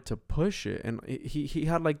wanted to push it, and he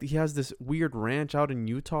has this weird ranch out in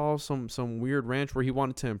Utah, some weird ranch where he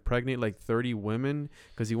wanted to impregnate like 30 women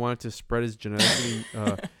because he wanted to spread his genetically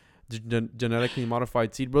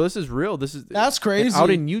modified seed. Bro, this is real. That's crazy. Out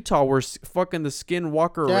in Utah, where fucking the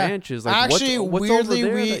Skinwalker Ranch is. Like, actually, what's weirdly,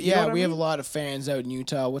 over there we have a lot of fans out in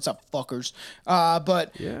Utah. What's up, fuckers?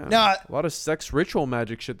 But a lot of sex ritual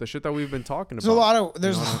magic shit. The shit that we've been talking about.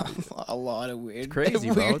 There's a lot of weird. It's crazy,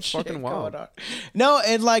 bro. It's fucking wild. No,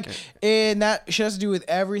 and that shit has to do with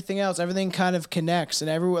everything else. Everything kind of connects, and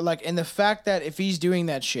everyone and the fact that if he's doing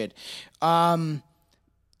that shit,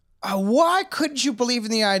 why couldn't you believe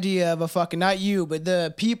in the idea of a fucking, not you, but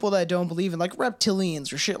the people that don't believe in like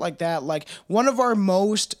reptilians or shit like that? Like, one of our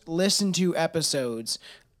most listened to episodes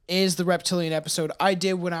is the reptilian episode I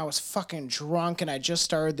did when I was fucking drunk and I just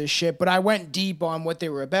started this shit, but I went deep on what they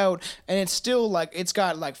were about, and it's still it's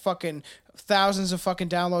got fucking thousands of fucking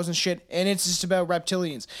downloads and shit, and it's just about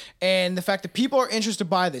reptilians. And the fact that people are interested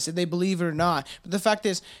by this, if they believe it or not, but the fact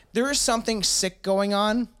is, there is something sick going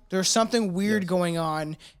on. There's something weird going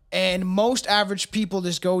on. And most average people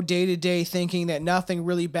just go day to day thinking that nothing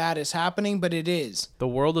really bad is happening, but it is. The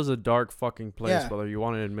world is a dark fucking place, whether you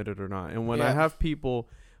want to admit it or not. And when I have people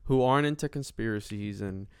who aren't into conspiracies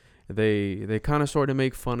and they kind of sort of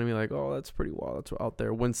make fun of me, like, oh, that's pretty wild, that's out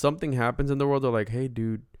there. When something happens in the world, they're like, hey,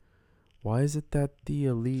 dude, why is it that the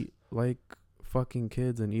elite fucking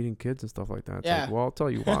kids and eating kids and stuff like that. It's Yeah. like, well, I'll tell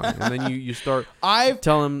you why. And then you start I've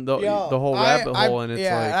telling them the whole rabbit hole, and it's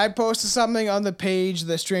like, I posted something on the page,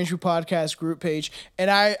 the Strange Food Podcast group page, and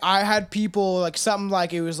I had people like something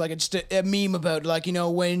like it was like just a meme about like, you know,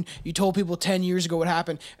 when you told people 10 years ago what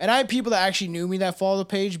happened, and I had people that actually knew me that follow the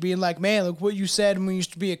page being like, man, look what you said when we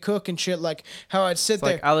used to be a cook and shit, like how I'd sit it's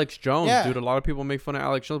there. like Alex Jones, Yeah. dude. A lot of people make fun of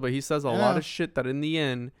Alex Jones, but he says a lot of shit that in the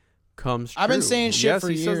end comes true. I've been saying shit for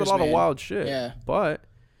he years, says a lot man. of wild shit. Yeah. But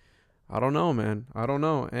I don't know, man. I don't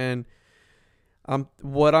know. And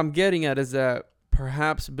what I'm getting at is that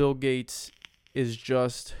perhaps Bill Gates is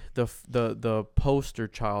just the poster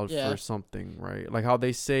child for something, right? Like how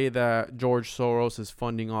they say that George Soros is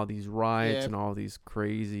funding all these riots and all these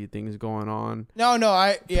crazy things going on. No,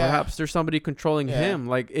 Perhaps there's somebody controlling him.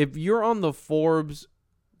 Like if you're on the Forbes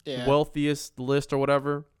wealthiest list or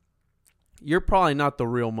whatever, you're probably not the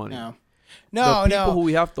real money. No, the people who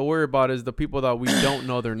we have to worry about is the people that we don't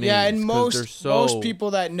know their names. Yeah, and most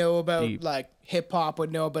people that know about deep. like hip hop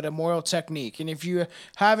would know about Immoral Technique. And if you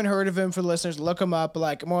haven't heard of him, for listeners, look him up.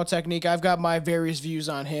 Like Immoral Technique, I've got my various views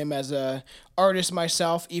on him as a artist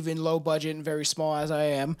myself, even low budget and very small as I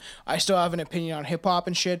am. I still have an opinion on hip hop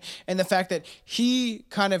and shit. And the fact that he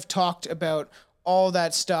kind of talked about all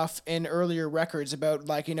that stuff in earlier records about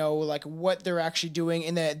like, you know, like what they're actually doing,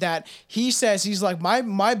 and that he says he's like,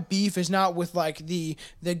 my beef is not with like the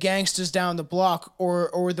gangsters down the block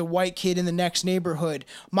or the white kid in the next neighborhood.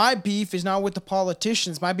 My beef is not with the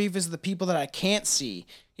politicians. My beef is the people that I can't see.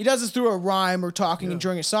 He does this through a rhyme or talking and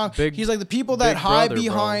during a song. He's like the people that hide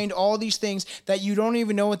behind all these things that you don't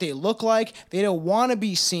even know what they look like. They don't want to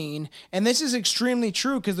be seen. And this is extremely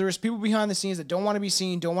true because there's people behind the scenes that don't want to be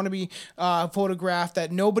seen, don't want to be photographed,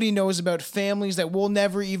 that nobody knows about, families that will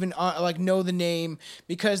never even like know the name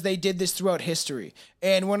because they did this throughout history.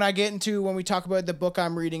 And when we talk about the book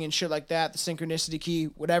I'm reading and shit like that, The Synchronicity Key,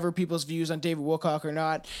 whatever people's views on David Wilcock or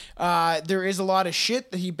not, there is a lot of shit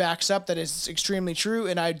that he backs up that is extremely true,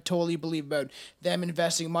 and I totally believe about them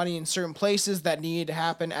investing money in certain places that needed to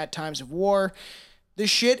happen at times of war. This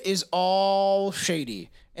shit is all shady.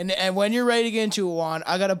 And when you're ready to get into it, Juan,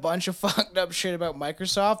 I got a bunch of fucked up shit about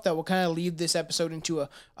Microsoft that will kind of leave this episode into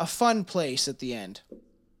a fun place at the end.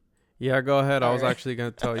 Yeah, go ahead. I was right. actually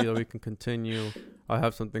going to tell you that we can continue. I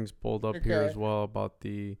have some things pulled up here as well about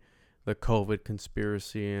the COVID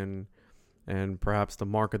conspiracy and perhaps the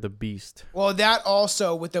mark of the beast. Well, that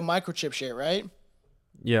also with the microchip shit, right?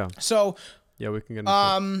 Yeah. So yeah, we can get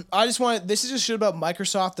into I just want, this is just shit about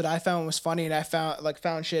Microsoft that I found was funny, and I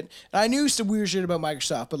found shit. And I knew some weird shit about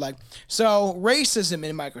Microsoft, but like, so racism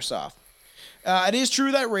in Microsoft. It is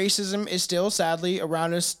true that racism is still sadly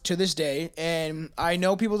around us to this day, and I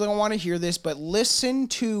know people don't want to hear this, but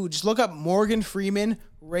just look up Morgan Freeman,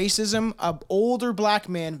 racism, an older black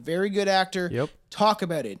man, very good actor. Talk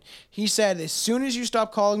about it. He said, as soon as you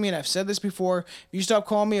stop calling me, and I've said this before, if you stop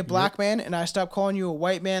calling me a black man and I stop calling you a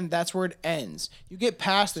white man, that's where it ends. You get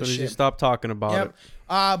past this shit. So you stop talking about it.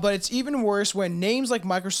 But it's even worse when names like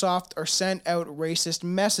Microsoft are sent out racist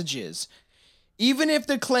messages. Even if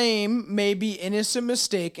the claim may be innocent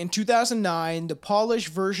mistake, in 2009, the Polish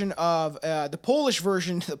version of Microsoft's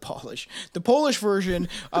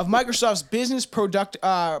business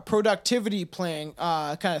productivity plan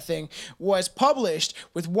kind of thing was published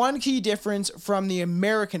with one key difference from the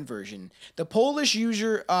American version. The Polish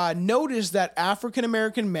user noticed that African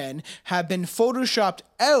American men have been photoshopped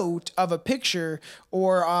out of a picture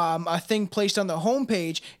or a thing placed on the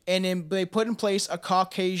homepage, and they put in place a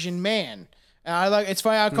Caucasian man. And it's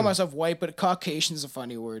funny, I call myself white, but Caucasian is a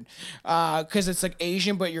funny word. Because it's like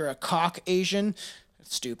Asian, but you're a Caucasian.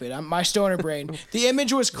 It's stupid. My stoner brain. The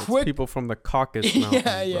image was quick. People from the Caucasus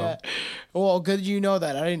Mountains, yeah. Well, good you know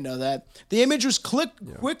that. I didn't know that. The image was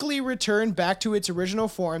quickly returned back to its original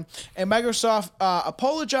form, and Microsoft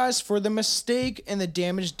apologized for the mistake and the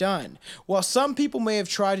damage done. While some people may have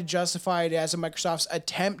tried to justify it as Microsoft's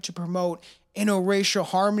attempt to promote interracial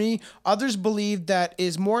harmony, others believe that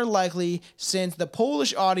is more likely since the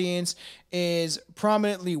Polish audience is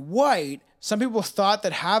prominently white. Some people thought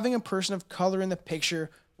that having a person of color in the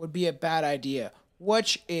picture would be a bad idea,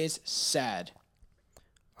 which is sad.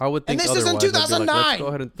 I would think. And this is in 2009. Like, let's go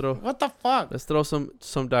ahead and throw. What the fuck? Let's throw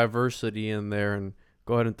some diversity in there and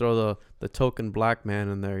go ahead and throw the token black man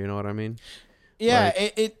in there. You know what I mean? Yeah, so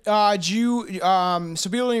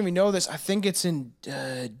people don't even know this. I think it's in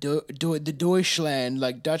the Deutschland,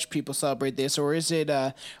 like Dutch people celebrate this, or is it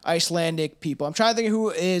Icelandic people? I'm trying to think of who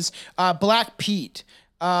is Black Pete.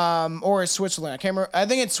 Or it's Switzerland. I can't remember. I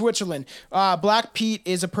think it's Switzerland. Black Pete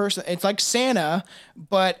is a person. It's like Santa,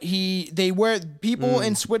 but people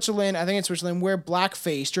in Switzerland, I think it's Switzerland, wear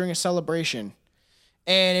blackface during a celebration.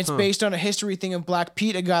 And it's based on a history thing of Black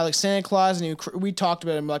Pete, a guy like Santa Claus, and we talked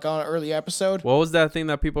about him like on an early episode. What was that thing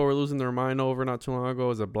that people were losing their mind over not too long ago?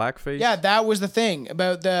 Was it blackface? Yeah, that was the thing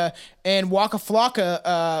about and Waka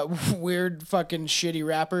Flocka, weird fucking shitty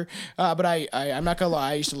rapper. But I'm not gonna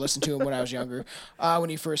lie, I used to listen to him when I was younger, when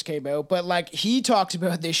he first came out. But like he talked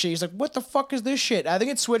about this shit. He's like, what the fuck is this shit? I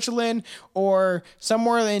think it's Switzerland or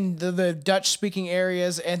somewhere in the Dutch speaking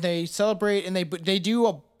areas, and they celebrate and they do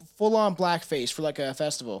a full on blackface for like a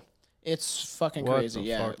festival. It's fucking crazy.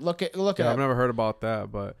 Yeah, fuck? look it Yeah, up. I've never heard about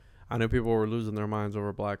that, but I knew people were losing their minds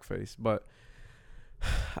over blackface. But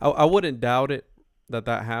I wouldn't doubt it that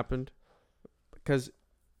happened, because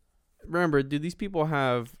remember, do these people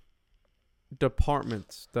have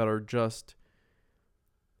departments that are just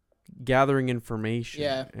gathering information?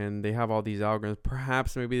 Yeah. And they have all these algorithms.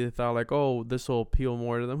 Perhaps maybe they thought like, oh, this will appeal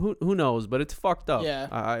more to them. Who knows? But it's fucked up.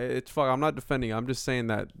 Yeah. It's fuck. I'm not defending it. I'm just saying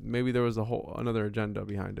that maybe there was another agenda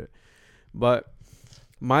behind it. But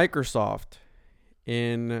Microsoft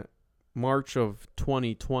in March of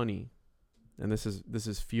 2020, and this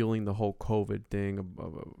is fueling the whole COVID thing.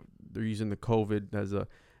 They're using the COVID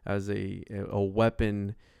as a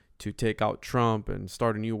weapon to take out Trump and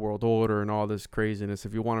start a new world order and all this craziness,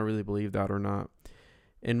 if you want to really believe that or not.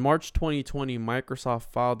 In March 2020,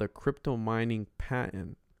 Microsoft filed a crypto mining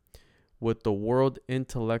patent with the World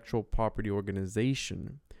Intellectual Property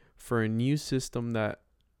Organization for a new system that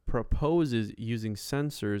proposes using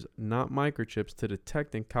sensors, not microchips, to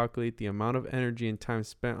detect and calculate the amount of energy and time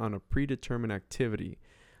spent on a predetermined activity,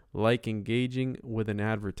 like engaging with an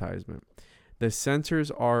advertisement. The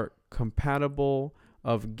sensors are compatible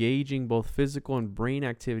of gauging both physical and brain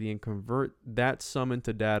activity and convert that sum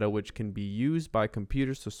into data, which can be used by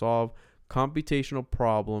computers to solve computational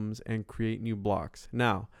problems and create new blocks.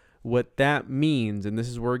 Now, what that means, and this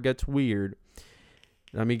is where it gets weird.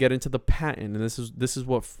 Let me get into the patent, and this is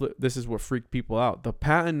what freaked people out. The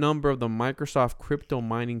patent number of the Microsoft crypto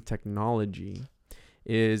mining technology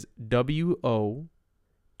is WO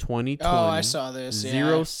 2020. Oh, I saw this.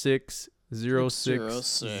 Yeah.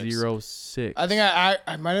 060606. I think I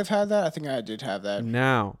might have had that. I think I did have that.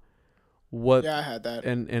 Now, what? Yeah, I had that.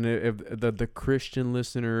 And if the Christian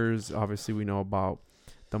listeners, obviously we know about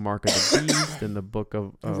the Mark of the Beast and the Book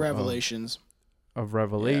of Revelations. Of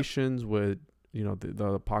Revelations, with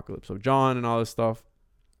the Apocalypse of John and all this stuff.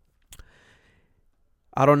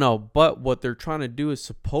 I don't know, but what they're trying to do is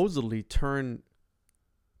supposedly turn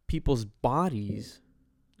people's bodies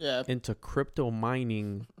into crypto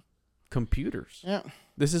mining computers. Yeah.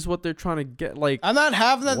 This is what they're trying to get. Like, I'm not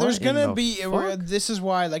having that. There's what gonna in be. the fuck? This is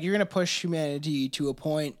why, like, you're gonna push humanity to a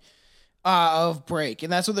point of break,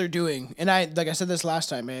 and that's what they're doing. And I said this last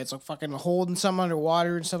time, man. It's like fucking holding something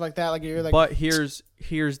underwater and stuff like that. Like you're like. But here's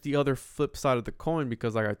the other flip side of the coin,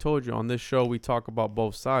 because like I told you on this show, we talk about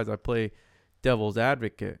both sides. I play devil's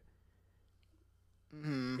advocate.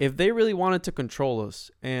 Mm-hmm. If they really wanted to control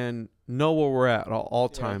us and know where we're at all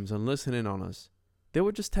times and listen in on us, they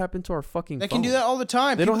would just tap into our fucking They phone. can do that all the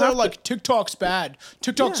time. They People don't have are like, TikTok's bad.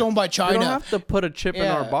 TikTok's owned by China. They don't have to put a chip in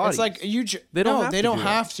our bodies. It's like They don't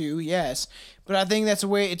have to. Yes, but I think that's the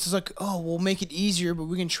way. It's just like, oh, we'll make it easier, but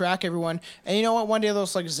we can track everyone. And you know what? One day they'll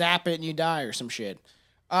just like zap it and you die or some shit.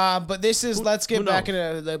 But this is let's get back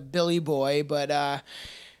into the Billy Boy. But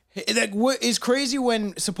like what is crazy,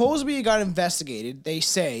 when supposedly it got investigated, they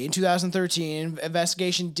say in 2013 an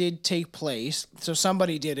investigation did take place, so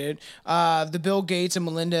somebody did it, the Bill Gates and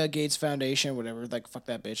Melinda Gates Foundation, whatever, like fuck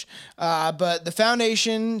that bitch, but the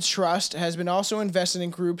foundation trust has been also invested in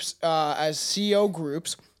groups as CEO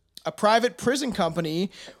groups, a private prison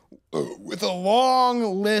company with a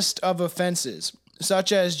long list of offenses,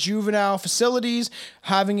 such as juvenile facilities,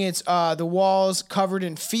 having its the walls covered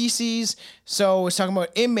in feces. So it's talking about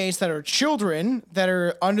inmates that are children, that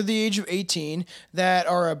are under the age of 18, that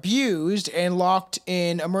are abused and locked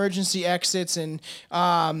in emergency exits, and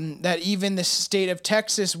that even the state of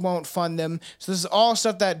Texas won't fund them. So this is all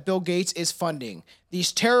stuff that Bill Gates is funding.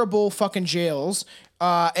 These terrible fucking jails.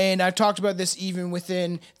 And I've talked about this even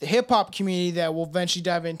within the hip-hop community that we'll eventually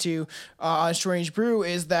dive into on Strange Brew,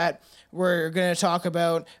 is that we're going to talk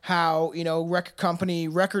about how,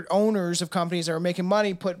 record owners of companies that are making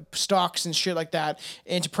money put stocks and shit like that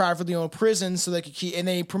into privately owned prisons so they could keep, and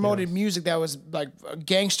they promoted music that was like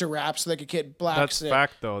gangster rap so they could get blacks. That's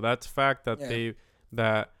fact, though. That's fact that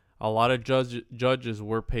that a lot of judges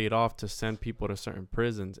were paid off to send people to certain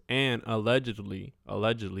prisons, and allegedly,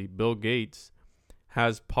 Bill Gates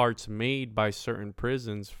has parts made by certain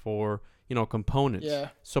prisons for components. Yeah.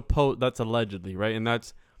 That's allegedly, right? And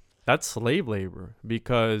that's slave labor,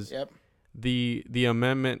 because the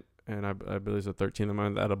amendment and I believe it's the 13th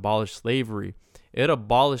Amendment that abolished slavery. It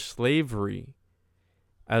abolished slavery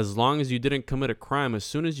as long as you didn't commit a crime. As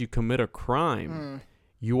soon as you commit a crime,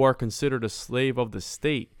 you are considered a slave of the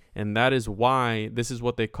state. And that is why this is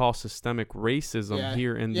what they call systemic racism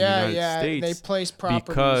here in the United States. They place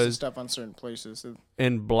properties and stuff on certain places.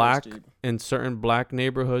 In certain black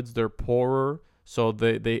neighborhoods, they're poorer, so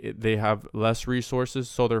they have less resources,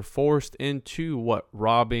 so they're forced into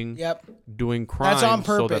robbing, doing crimes. That's on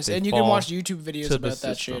purpose, so that and you can watch YouTube videos about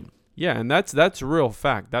that shit. Yeah, and that's real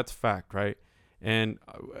fact. That's fact, right? And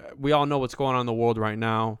we all know what's going on in the world right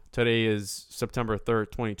now. Today is September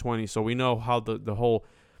 3rd, 2020, so we know how the whole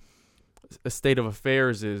state of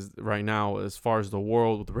affairs is right now as far as the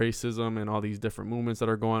world with racism and all these different movements that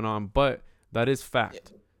are going on. But that is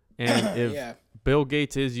fact. And if Bill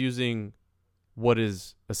Gates is using what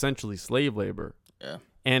is essentially slave labor,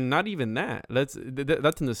 and not even that, that's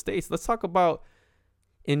in the States. Let's talk about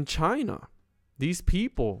in China. These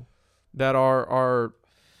people that are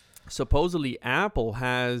supposedly, Apple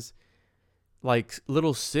has like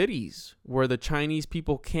little cities where the Chinese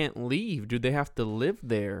people can't leave. Dude, they have to live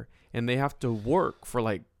there. And they have to work for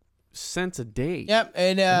like cents a day. Yep,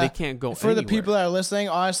 and they can't go for anywhere. the people that are listening,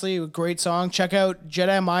 honestly, a great song. Check out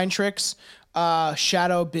Jedi Mind Tricks,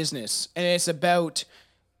 Shadow Business, and it's about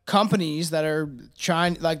companies that are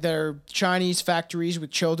Chinese factories with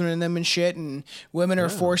children in them and shit, and women are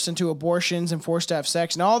forced into abortions and forced to have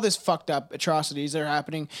sex, and all this fucked up atrocities that are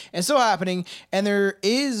happening and still happening. And there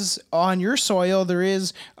is on your soil, there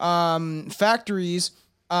is factories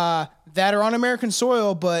that are on American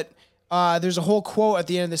soil, but there's a whole quote at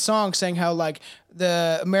the end of the song saying how like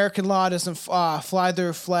the American law doesn't fly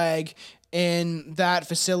their flag in that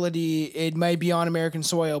facility. It might be on American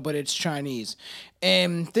soil, but it's Chinese.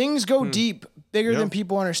 And things go deep, bigger than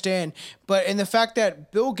people understand. But in the fact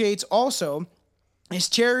that Bill Gates also, his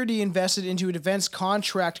charity invested into a defense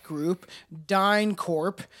contract group,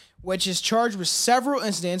 DynCorp, which is charged with several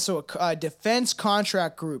incidents, so a defense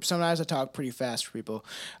contract group, sometimes I talk pretty fast for people,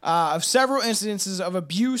 of several incidences of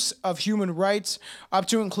abuse of human rights, up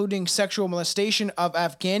to including sexual molestation of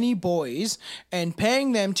Afghani boys, and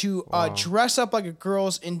paying them to dress up like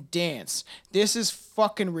girls and dance. This is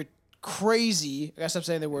fucking crazy. I gotta stop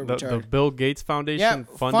saying the word retarded. The Bill Gates Foundation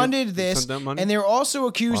funded this, and they were also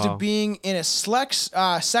accused of being in a sex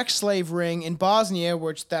slave ring in Bosnia,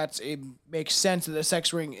 which it makes sense that the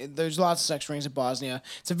sex ring. There's lots of sex rings in Bosnia.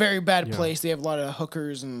 It's a very bad place. They have a lot of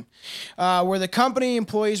hookers, and where the company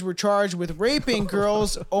employees were charged with raping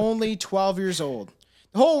girls only 12 years old.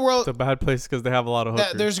 The whole world. It's a bad place because they have a lot of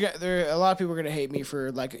hookers. There a lot of people are gonna hate me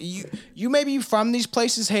for like you may be from these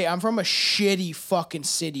places. Hey, I'm from a shitty fucking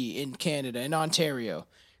city in Canada, in Ontario.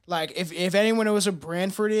 Like if anyone knows what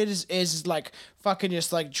Brantford is like fucking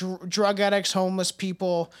just like drug addicts, homeless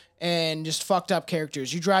people, and just fucked up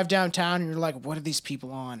characters. You drive downtown and you're like, what are these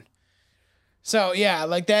people on? So yeah,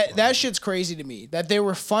 like that shit's crazy to me that they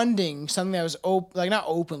were funding something that was not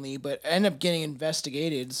openly, but ended up getting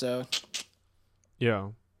investigated. So. Yeah.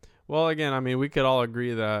 Well, again, I mean, we could all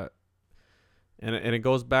agree that, and it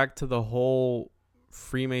goes back to the whole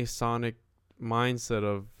Freemasonic mindset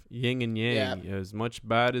of yin and yang. Yeah. As much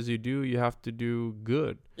bad as you do, you have to do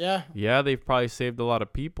good. Yeah. Yeah, they've probably saved a lot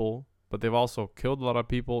of people, but they've also killed a lot of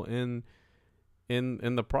people in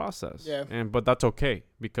the process. Yeah. But that's okay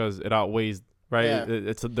because it outweighs. Right,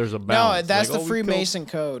 there's a balance. No, that's like, the Freemason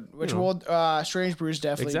code, which Strange Brew's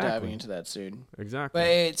definitely diving into that soon. Exactly.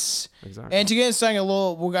 But and to get into something a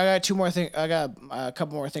little, I got two more things. I got a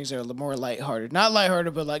couple more things that are a little more lighthearted, not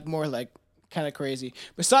lighthearted, but like more like kind of crazy.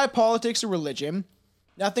 Beside politics or religion,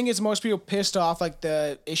 nothing gets most people pissed off like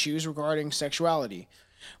the issues regarding sexuality.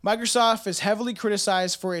 Microsoft is heavily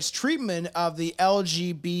criticized for its treatment of the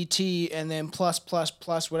LGBT and then plus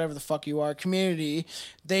whatever the fuck you are community.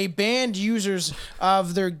 They banned users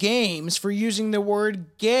of their games for using the word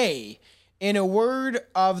gay in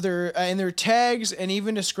their tags and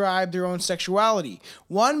even describe their own sexuality.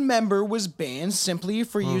 One member was banned simply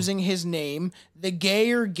for using his name, the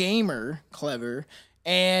Gayer Gamer, clever,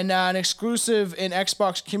 and an exclusive in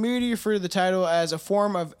Xbox community for the title as a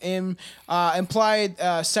form of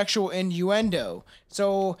implied sexual innuendo.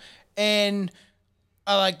 So, and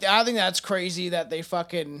I think that's crazy that they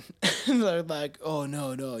fucking they're like, oh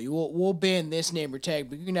no, we'll ban this name or tag,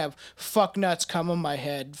 but you can have fuck nuts come on my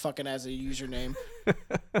head fucking as a username.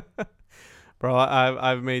 Bro,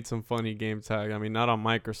 I've made some funny game tag. I mean, not on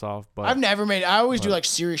Microsoft, but I always do like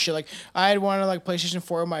serious shit. Like I had one on like PlayStation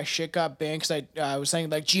 4, my shit got banned because I was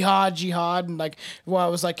saying like jihad, and like I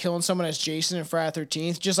was like killing someone as Jason in Friday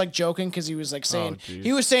 13th, just like joking because he was like saying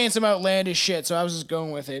something outlandish shit. So I was just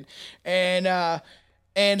going with it, and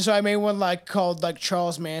And so I made one like called like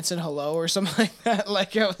Charles Manson Hello or something like that.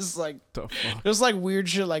 Like it was like The fuck? it was like weird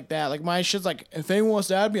shit like that. Like my shit's like if anyone wants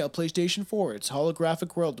to add me on PlayStation 4, it's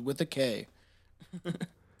holographic world with a K.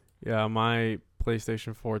 Yeah, my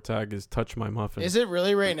PlayStation 4 tag is Touch My Muffin. Is it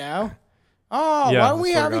really right now? Oh, Yeah, why don't we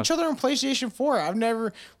I swear have to each other on PlayStation 4? I've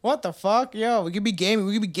never. What the fuck? Yo, we could be gaming.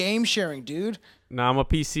 We could be game sharing, dude. Nah, I'm a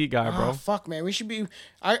PC guy, Oh, bro. fuck, man. We should be.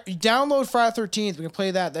 I download Friday 13th. We can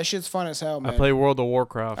play that. That shit's fun as hell, man. I play World of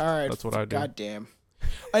Warcraft. All right, That's what I do. God damn.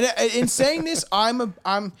 In saying this, I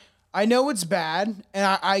know it's bad,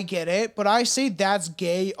 and I get it, but I say that's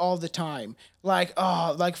gay all the time. Like,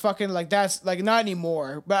 oh, like fucking, like that's like not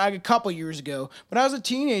anymore, but like a couple years ago. When I was a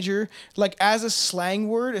teenager, like as a slang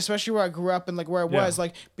word, especially where I grew up and like where I was,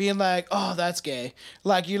 like being like, oh, that's gay.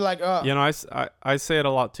 Like you're like, oh. You know, I say it a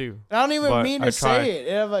lot too. I don't even but mean I to try- say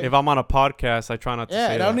it. Like, If I'm on a podcast, I try not to say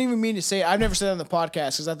I that. don't even mean to say it. I've never said it on the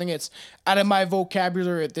podcast because I think it's out of my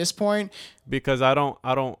vocabulary at this point. Because I don't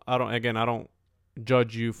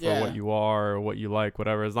judge you for Yeah. what you are or what you like,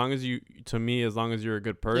 whatever. As long as you're a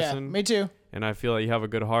good person, Yeah, me too. and I feel like you have a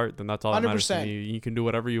good heart, then that's all that matters to 100%. me. You can do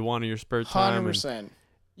whatever you want in your spare time, 100%.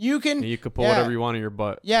 You can. and you can put whatever you want in your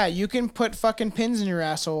butt. Yeah, you can put fucking pins in your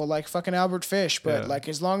asshole like fucking Albert Fish, but Yeah. like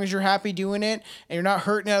as long as you're happy doing it and you're not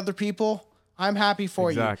hurting other people, I'm happy for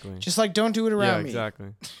Exactly. you. Just like don't do it around Yeah, me. exactly.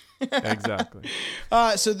 Exactly.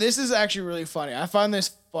 So this is actually really funny. I find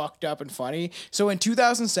this fucked up and funny. So in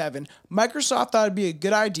 2007, Microsoft thought it'd be a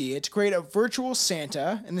good idea to create a virtual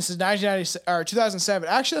Santa, and this is 2007.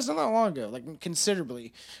 Actually, that's not that long ago, like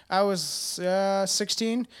considerably. I was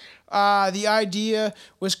 16. The idea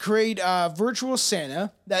was create a virtual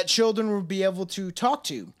Santa that children would be able to talk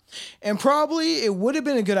to. And probably it would have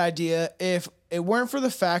been a good idea if it weren't for the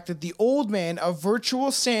fact that the old man of virtual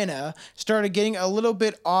Santa started getting a little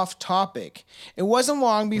bit off topic. It wasn't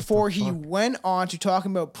long before he went on to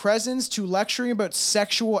talking about presents to lecturing about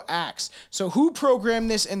sexual acts. So who programmed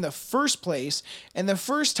this in the first place? And the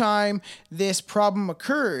first time this problem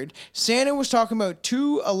occurred, Santa was talking about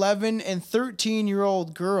two 11 and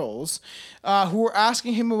 13-year-old girls who were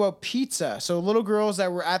asking him about pizza. So little girls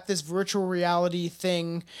that were at this virtual reality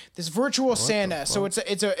thing, this virtual Santa. So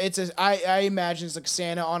I imagine it's like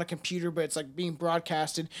Santa on a computer, but it's like being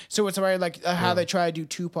broadcasted. So it's already like how they try to do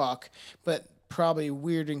Tupac, but probably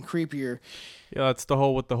weird and creepier. Yeah, that's the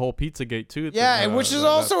whole Pizzagate too. Yeah, and which is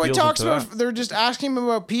also it talks about. That. They're just asking him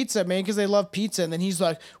about pizza, man, because they love pizza, and then he's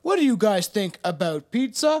like, "What do you guys think about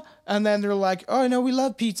pizza?" And then they're like, "Oh, I know we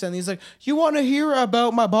love pizza," and he's like, "You want to hear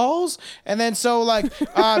about my balls?" And then so like,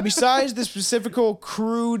 besides the specific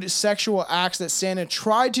crude sexual acts that Santa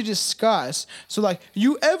tried to discuss, so like,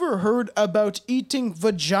 you ever heard about eating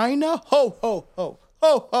vagina? Ho ho ho.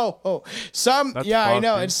 Ho ho ho! That's I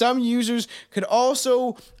know, fucked, and some users could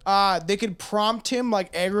also they could prompt him like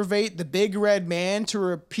aggravate the big red man to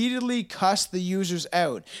repeatedly cuss the users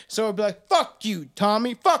out. So it'd be like, "Fuck you,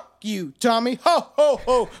 Tommy! Fuck you, Tommy! Ho ho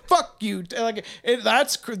ho! Fuck you!" Like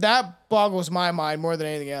that boggles my mind more than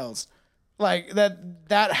anything else. Like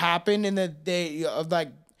that happened in the day of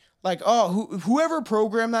whoever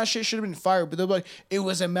programmed that shit should have been fired, but they'll be like, it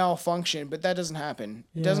was a malfunction, but that doesn't happen.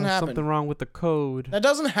 It doesn't happen. Something wrong with the code. That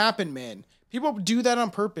doesn't happen, man. People do that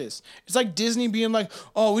on purpose. It's like Disney being like,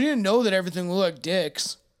 oh, we didn't know that everything looked like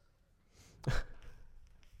dicks.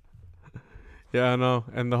 Yeah, I know.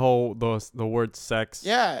 And the word sex.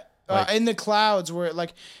 Yeah. In the clouds where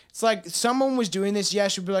it's like someone was doing this.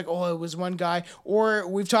 Yes, you'd be like, oh, it was one guy. Or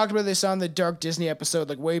we've talked about this on the Dark Disney episode,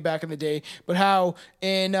 like way back in the day. But how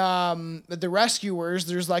in The Rescuers,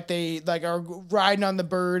 there's like they like are riding on the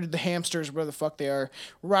bird, the hamsters, whatever the fuck they are,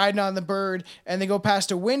 riding on the bird, and they go past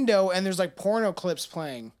a window and there's like porno clips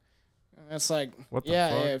playing. And it's like, What the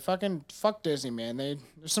yeah, fuck? fuck Disney, man. There's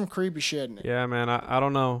some creepy shit in it. Yeah, man. I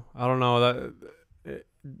don't know.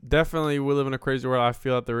 Definitely, we live in a crazy world. I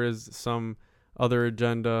feel that there is some other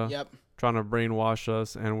agenda Yep. trying to brainwash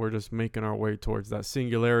us, and we're just making our way towards that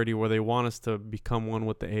singularity where they want us to become one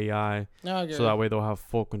with the AI, No, I get so it. that way they'll have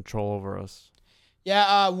full control over us. Yeah,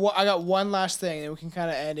 I got one last thing, and we can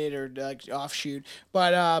kind of end it or like offshoot.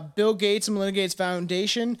 But Bill Gates and Melinda Gates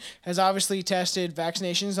Foundation has obviously tested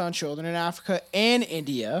vaccinations on children in Africa and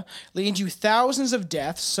India, leading to thousands of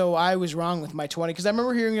deaths. So I was wrong with my 20, because I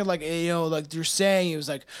remember hearing it like, like they're saying it was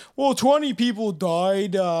like, well, 20 people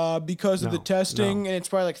died because of the testing, and it's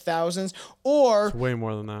probably like thousands, or It's way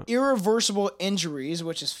more than that. irreversible injuries,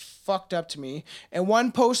 which is fucked up to me. And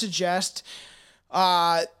one post suggests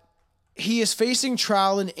he is facing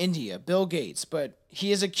trial in India, Bill Gates, but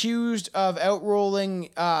he is accused of outrolling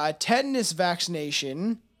a tetanus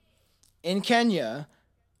vaccination in Kenya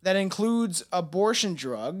that includes abortion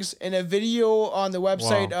drugs. And a video on the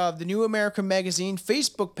website of the New American Magazine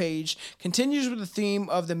Facebook page continues with the theme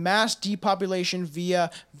of the mass depopulation via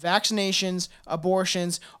vaccinations,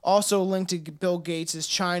 abortions, also linked to Bill Gates'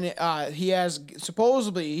 China.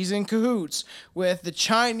 He's in cahoots with the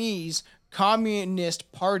Chinese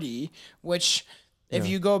Communist Party, which if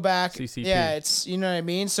you go back, CCP. it's, you know what I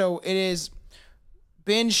mean? So it is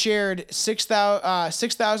been shared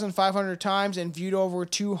 6,500 times and viewed over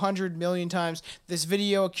 200 million times. This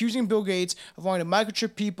video accusing Bill Gates of wanting to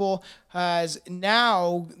microchip people has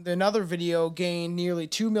now, another video, gained nearly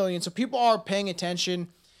 2 million. So people are paying attention.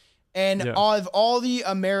 And all the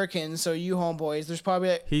Americans, so you homeboys, there's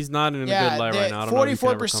probably... He's not in a good light right now. I don't know if he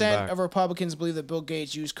can ever come 44% back. of Republicans believe that Bill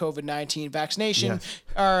Gates used COVID-19 vaccine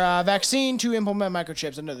to implement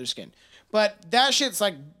microchips under their skin. But that shit's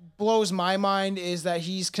like... blows my mind is that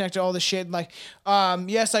he's connected all this shit. Like,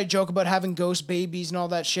 yes, I joke about having ghost babies and all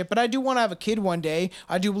that shit, but I do want to have a kid one day.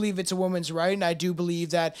 I do believe it's a woman's right, and I do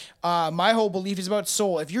believe that my whole belief is about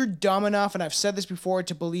soul. If you're dumb enough, and I've said this before,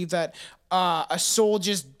 to believe that a soul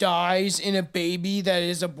just dies in a baby that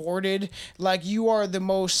is aborted, like, you are the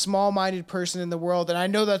most small-minded person in the world. And I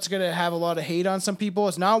know that's gonna have a lot of hate on some people.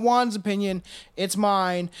 It's not Juan's opinion, it's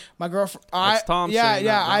mine. My girlfriend,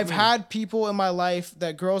 I've had people in my life,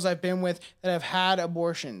 that girls I've been with, that have had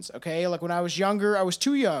abortions. Okay, like when I was younger, I was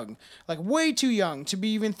too young, like way too young to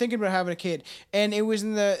be even thinking about having a kid. And it was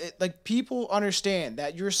people understand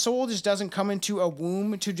that your soul just doesn't come into a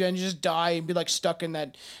womb to then just die and be like stuck in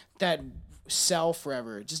that cell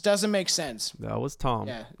forever. It just doesn't make sense. That was Tom.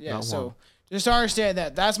 Yeah. So just understand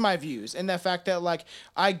that. That's my views. And the fact that, like,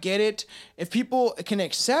 I get it. If people can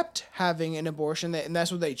accept having an abortion, and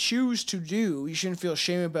that's what they choose to do, you shouldn't feel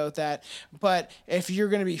shame about that. But if you're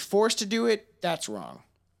going to be forced to do it, that's wrong.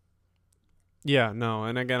 Yeah, no.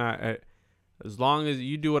 And again, I as long as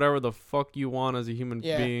you do whatever the fuck you want as a human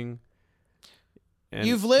being. And,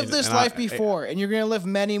 you've lived this life before, and you're going to live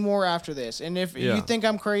many more after this. And if you think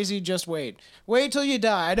I'm crazy, just wait. Wait till you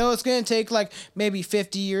die. I know it's going to take, like, maybe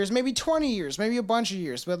 50 years, maybe 20 years, maybe a bunch of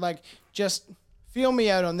years. But, like, just feel me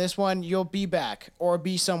out on this one. You'll be back or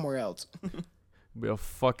be somewhere else. Be a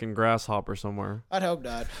fucking grasshopper somewhere. I'd hope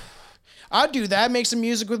not. I'd do that. Make some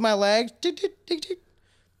music with my legs. Tick, tick, tick, tick.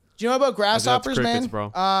 Do you know about grasshoppers, crickets,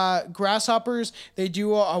 man? bro. Grasshoppers, they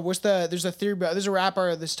do. There's a theory about. There's a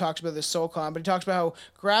rapper that talks about this, SoulCon, but he talks about how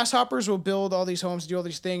grasshoppers will build all these homes, do all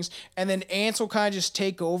these things, and then ants will kind of just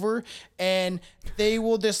take over, and they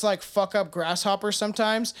will just like fuck up grasshoppers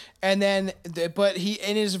sometimes. And then, but he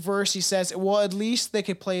in his verse he says, well, at least they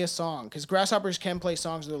could play a song, because grasshoppers can play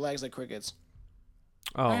songs with their legs like crickets.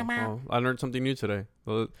 Oh, I learned something new today.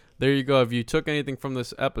 Well, there you go. If you took anything from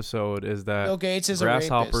this episode, is that Bill Gates is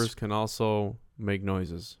grasshoppers a rapist. can also make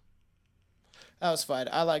noises. That was fun.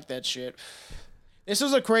 I like that shit. This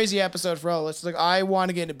was a crazy episode for all. It's like I want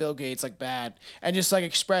to get into Bill Gates like bad and just like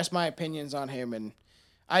express my opinions on him, and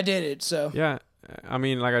I did it. So yeah, I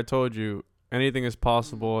mean, like I told you, anything is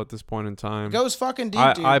possible at this point in time. It goes fucking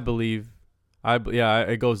deep, dude. I believe.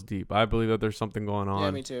 It goes deep. I believe that there's something going on.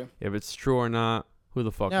 Yeah, me too. If it's true or not, who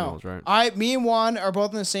the fuck knows, right? Me and Juan are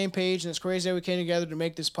both on the same page, and it's crazy that we came together to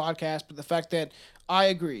make this podcast. But the fact that I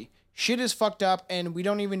agree, shit is fucked up, and we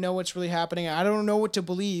don't even know what's really happening. I don't know what to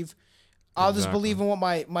believe. I'll just believe in what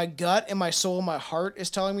my gut and my soul and my heart is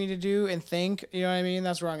telling me to do and think. You know what I mean?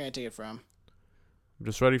 That's where I'm gonna take it from. I'm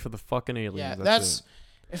just ready for the fucking aliens. Yeah, that's it.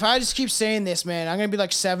 If I just keep saying this, man, I'm gonna be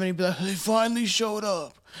like 70, be like, they finally showed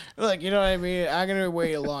up. Like, you know what I mean? I'm gonna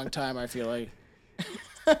wait a long time, I feel like.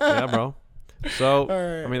 Yeah, bro. So,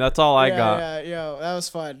 right. I mean, that's all I got. Yeah, that was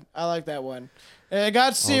fun. I like that one. It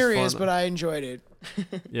got serious, but I enjoyed it.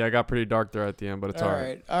 Yeah, it got pretty dark there at the end, but it's all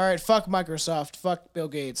right. All right, fuck Microsoft. Fuck Bill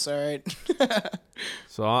Gates, all right?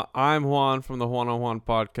 So, I'm Juan from the Juan on Juan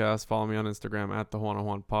podcast. Follow me on Instagram at the Juan on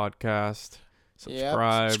Juan podcast.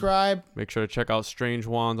 Subscribe. Make sure to check out Strange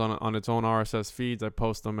Wands on its own RSS feeds. I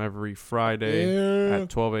post them every Friday at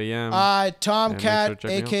 12 a.m. Tomcat,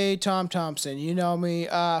 a.k.a. Tom Thompson. You know me.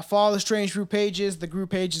 Follow the Strange Brew pages. The group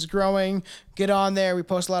page is growing. Get on there. We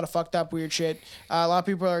post a lot of fucked up weird shit. A lot of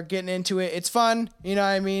people are getting into it. It's fun. You know what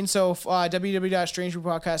I mean? So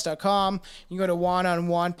www.strangebrewpodcast.com. You can go to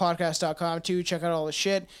juanonjuanpodcast.com too. Check out all the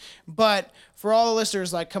shit. But for all the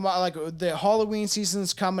listeners, like, come on, like, the Halloween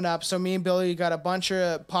season's coming up. So me and Billy got a bunch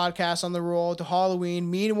of podcasts on the roll to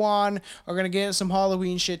Halloween. Me and Juan are going to get into some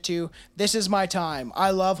Halloween shit too. This is my time.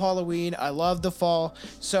 I love Halloween. I love the fall.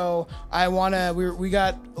 So I want to, we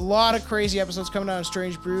got a lot of crazy episodes coming out on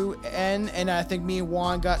Strange Brew. And I think me and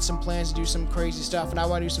Juan got some plans to do some crazy stuff. And I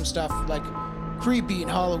want to do some stuff like creepy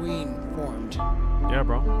and Halloween formed. Yeah,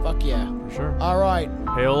 bro. Fuck yeah. For sure. All right.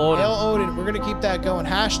 Hail Odin. Hail Odin. We're going to keep that going.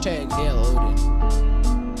 Hashtag Hail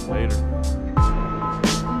Odin. Later.